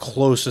is the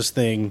closest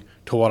thing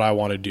to what I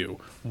want to do.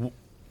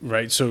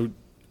 Right. So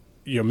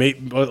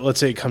let's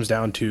say it comes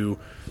down to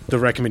the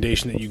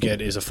recommendation that you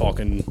get is a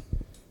Falcon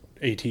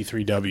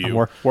AT3W.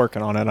 I'm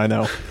working on it. I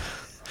know.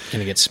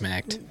 Gonna get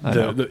smacked.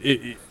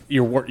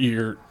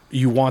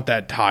 You want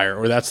that tire,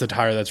 or that's the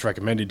tire that's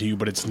recommended to you,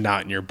 but it's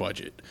not in your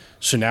budget.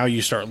 So now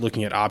you start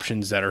looking at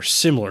options that are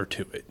similar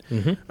to it.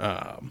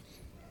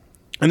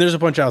 And there's a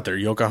bunch out there.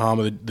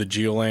 Yokohama, the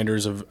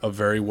Geolander's a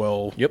very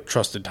well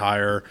trusted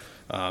tire.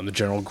 The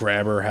General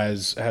Grabber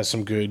has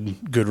some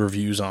good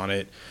reviews on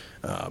it.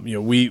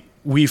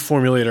 We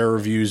formulate our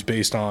reviews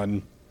based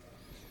on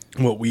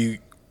what we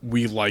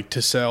like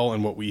to sell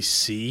and what we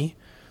see,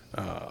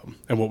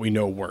 and what we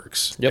know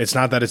works. Yep. It's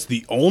not that it's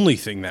the only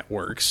thing that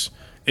works.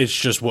 It's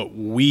just what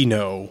we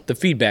know. The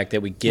feedback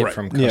that we get Right.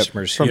 from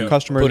customers, from who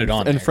customers put it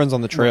on and there. friends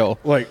on the trail.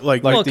 Like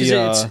Well, the,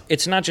 because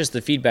it's not just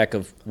the feedback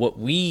of what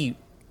we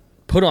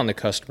put on the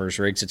customer's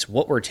rigs; it's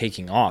what we're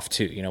taking off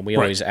too. We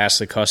Right. always ask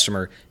the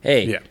customer,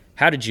 "Hey, Yeah.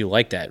 how did you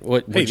like that?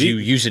 Would Hey, you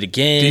use it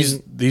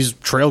again?" these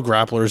trail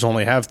grapplers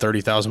only have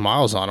 30,000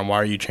 miles on them. Why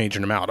are you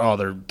changing them out? Oh,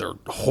 they're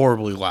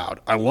horribly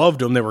loud. I loved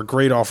them. They were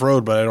great off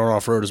road, but I don't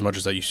off road as much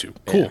as I used to.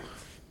 Cool. Yeah.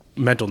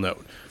 Mental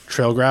note.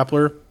 Trail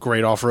grappler,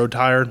 great off-road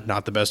tire,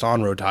 not the best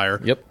on-road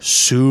tire. Yep.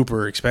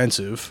 Super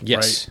expensive.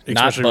 Yes, right?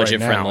 not Especially budget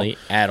right now. friendly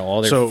at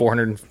all. They're So-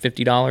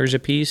 $450 a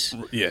piece.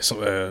 Yes,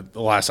 the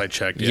last I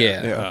checked.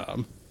 Yeah.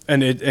 Yeah.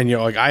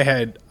 I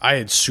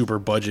had super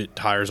budget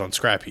tires on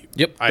Scrap Heap.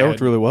 Yep. I That worked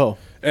had, really well.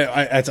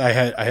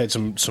 I had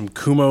some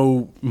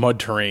Kumo mud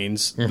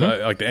terrains,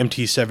 like the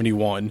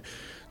MT-71.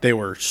 They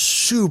were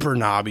super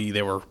knobby.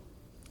 They were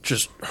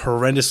just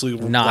horrendously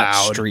Not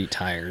loud. street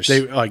tires.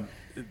 They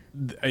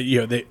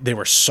they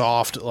were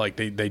soft. Like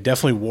they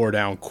definitely wore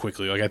down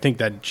quickly. Like I think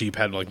that Jeep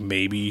had like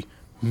maybe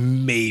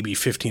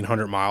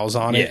 1,500 miles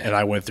on it, Yeah. and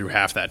I went through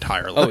half that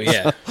tire Oh life.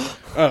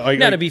 yeah.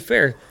 Now to be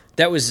fair,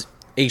 that was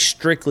a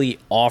strictly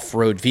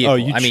off-road vehicle. Oh,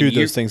 you chewed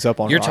those things up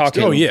on You're rocks,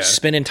 talking too. Oh, yeah.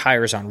 spinning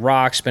tires on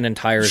rocks, spinning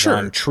tires Sure.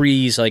 on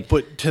trees. Like,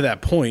 But to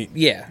that point,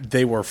 Yeah.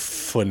 they were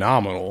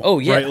phenomenal. Oh,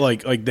 yeah. right?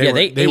 Like Yeah,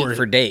 they they ate were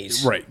for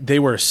days. Right, they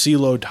were a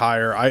C-load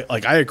tire. I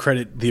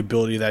accredit the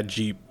ability of that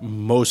Jeep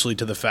mostly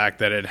to the fact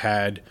that it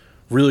had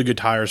really good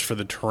tires for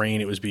the terrain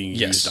it was being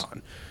Yes. used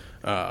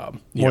on.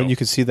 You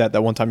could see that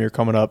one time you were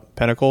coming up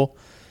Pinnacle,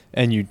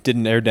 and you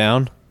didn't air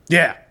down.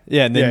 Yeah,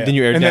 Yeah, and then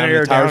you aired And down. then And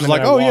aired the tires down, were and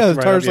like, then I oh yeah, walked the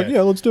right tires up, like,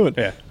 yeah, let's do it.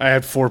 Yeah, I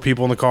had 4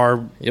 people in the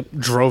car. Yep.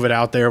 Drove it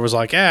out there. Was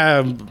like,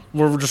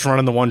 we're just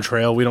running the one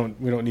trail. We don't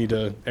need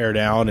to air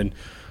down, and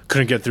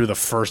couldn't get through the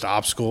first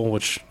obstacle,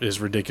 which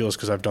is ridiculous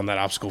because I've done that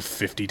obstacle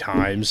 50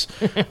 times.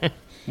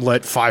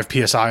 Let 5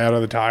 psi out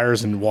of the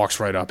tires and walks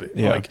right up it.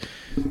 Yeah. Like,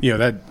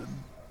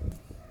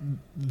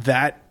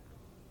 that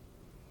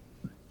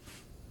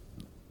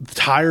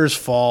tires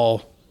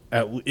fall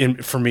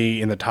for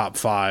me in the top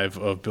 5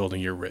 of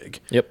building your rig.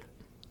 yep.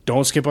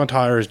 Don't skip on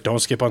tires. Don't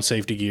skip on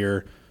safety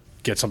gear.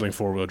 Get something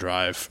 4-wheel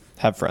drive.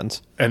 Have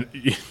friends. And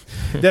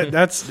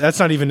that's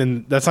not even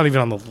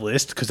on the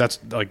list because that's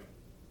like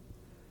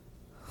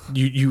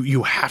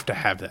you have to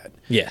have that.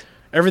 Yeah.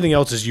 Everything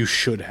else is you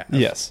should have.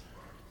 Yes.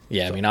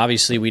 Yeah. I mean,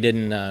 obviously, we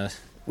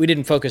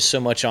didn't focus so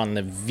much on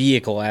the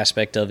vehicle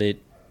aspect of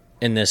it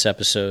in this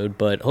episode,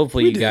 but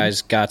hopefully you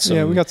guys got some.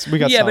 Yeah, we got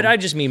Yeah, some. but I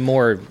just mean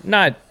more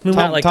not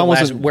like Tom the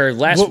last wasn't- where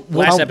last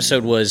Tom-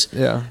 episode was.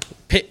 Yeah.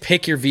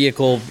 Pick your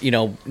vehicle,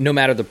 no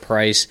matter the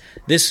price.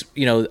 This,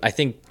 I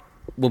think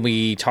when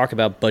we talk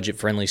about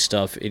budget-friendly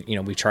stuff,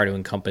 we try to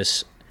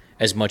encompass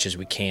as much as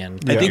we can.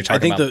 I think- You're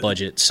talking about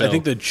budget. So I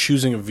think the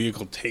choosing a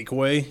vehicle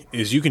takeaway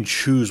is you can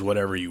choose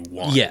whatever you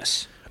want.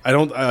 yes, I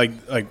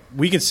like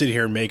we can sit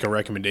here and make a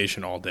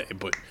recommendation all day,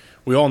 but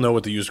we all know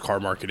what the used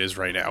car market is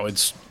right now.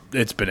 It's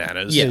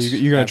bananas. Yes.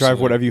 You're going to drive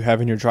absolutely. whatever you have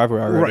in your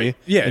driveway already. Right,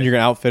 yeah. And you're going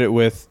to outfit it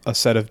with a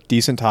set of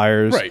decent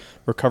tires, Right.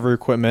 recovery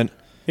equipment,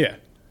 Yeah.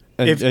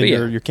 and, If- and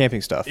yeah. your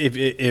camping stuff.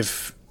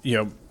 If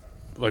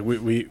like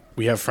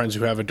we have friends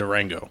who have a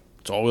Durango.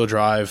 It's all-wheel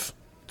drive.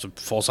 It's a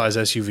full-size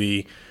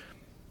SUV.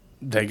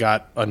 They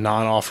got a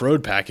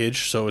non-off-road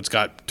package, so it's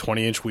got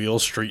 20-inch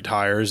wheels, street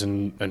tires,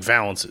 and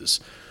valances.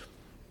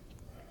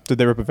 Did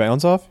they rip a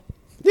valance off?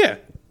 Yeah,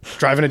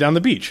 driving it down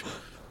the beach,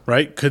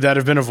 right? Could that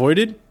have been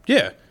avoided?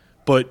 Yeah,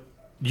 but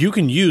you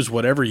can use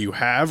whatever you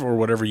have or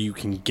whatever you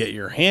can get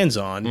your hands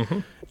on. Mm-hmm.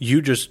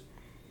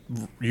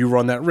 You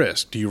run that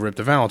risk. Do you rip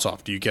the valance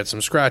off? Do you get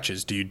some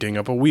scratches? Do you ding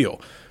up a wheel?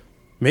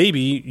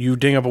 Maybe you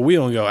ding up a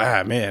wheel and go,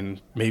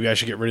 man, maybe I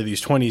should get rid of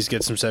these 20s,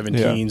 get some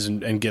 17s,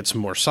 and get some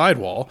more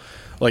sidewall.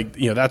 Like,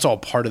 that's all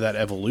part of that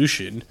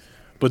evolution.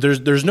 But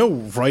there's no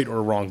right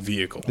or wrong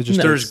vehicle. It just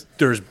No.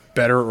 There's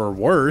better or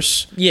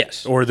worse.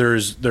 yes, Or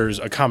there's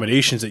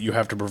accommodations that you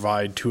have to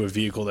provide to a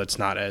vehicle that's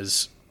not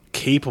as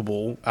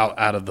capable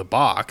out of the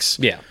box.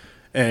 yeah,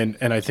 And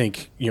I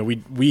think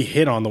we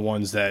hit on the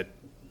ones that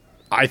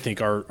I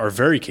think are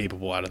very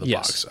capable out of the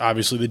Yes. box.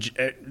 Obviously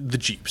the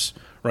Jeeps,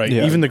 right?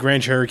 Yeah. Even the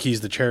Grand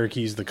Cherokees,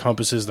 the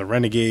Compasses, the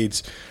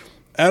Renegades,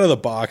 out of the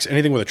box,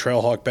 anything with a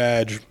Trailhawk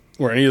badge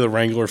or any of the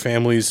Wrangler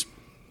families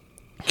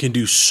can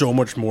do so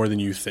much more than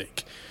you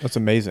think. That's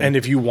amazing. And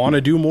if you want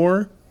to do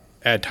more,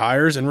 add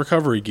tires and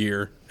recovery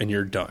gear, and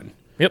you're done.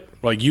 yep,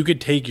 Like you could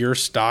take your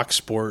stock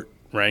sport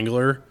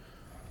Wrangler,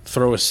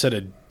 throw a set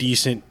of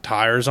decent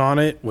tires on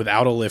it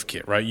without a lift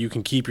kit, right? You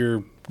can keep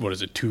your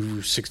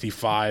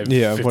 265,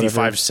 Yeah, 55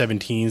 whatever.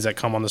 17s that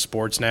come on the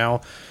sports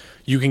now.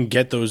 You can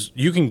get those.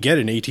 You can get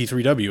an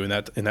AT3W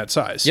in that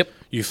size. Yep.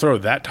 You throw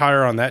that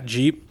tire on that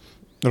Jeep,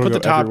 It'll put go the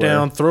top everywhere.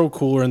 down, throw a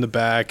cooler in the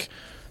back,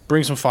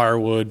 bring some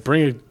firewood,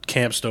 bring a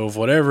camp stove,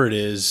 whatever it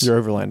is.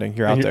 You're overlanding.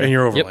 You're out there. And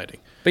you're Yep. overlanding.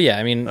 But yeah,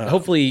 I mean,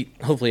 hopefully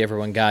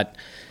everyone got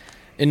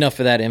enough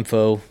of that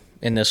info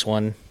in this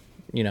one.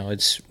 You know,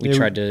 we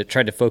tried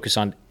to focus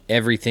on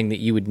everything that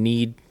you would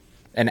need,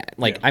 and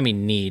I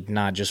mean need,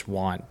 not just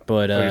want.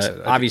 But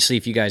obviously,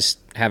 if you guys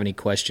have any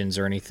questions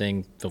or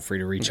anything, feel free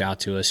to reach out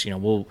to us. You know,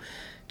 we'll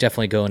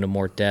definitely go into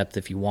more depth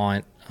if you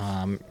want.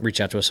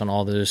 Reach out to us on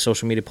all the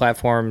social media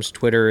platforms: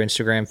 Twitter,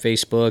 Instagram,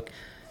 Facebook,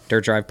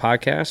 Dirt Drive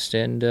Podcast.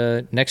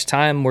 And next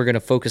time, we're going to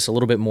focus a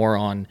little bit more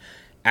on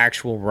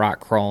actual rock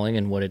crawling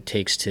and what it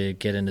takes to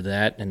get into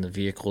that, and the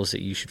vehicles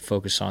that you should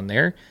focus on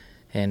there.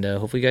 And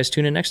hopefully, you guys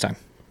tune in next time.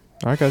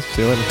 All right, guys.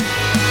 See you later.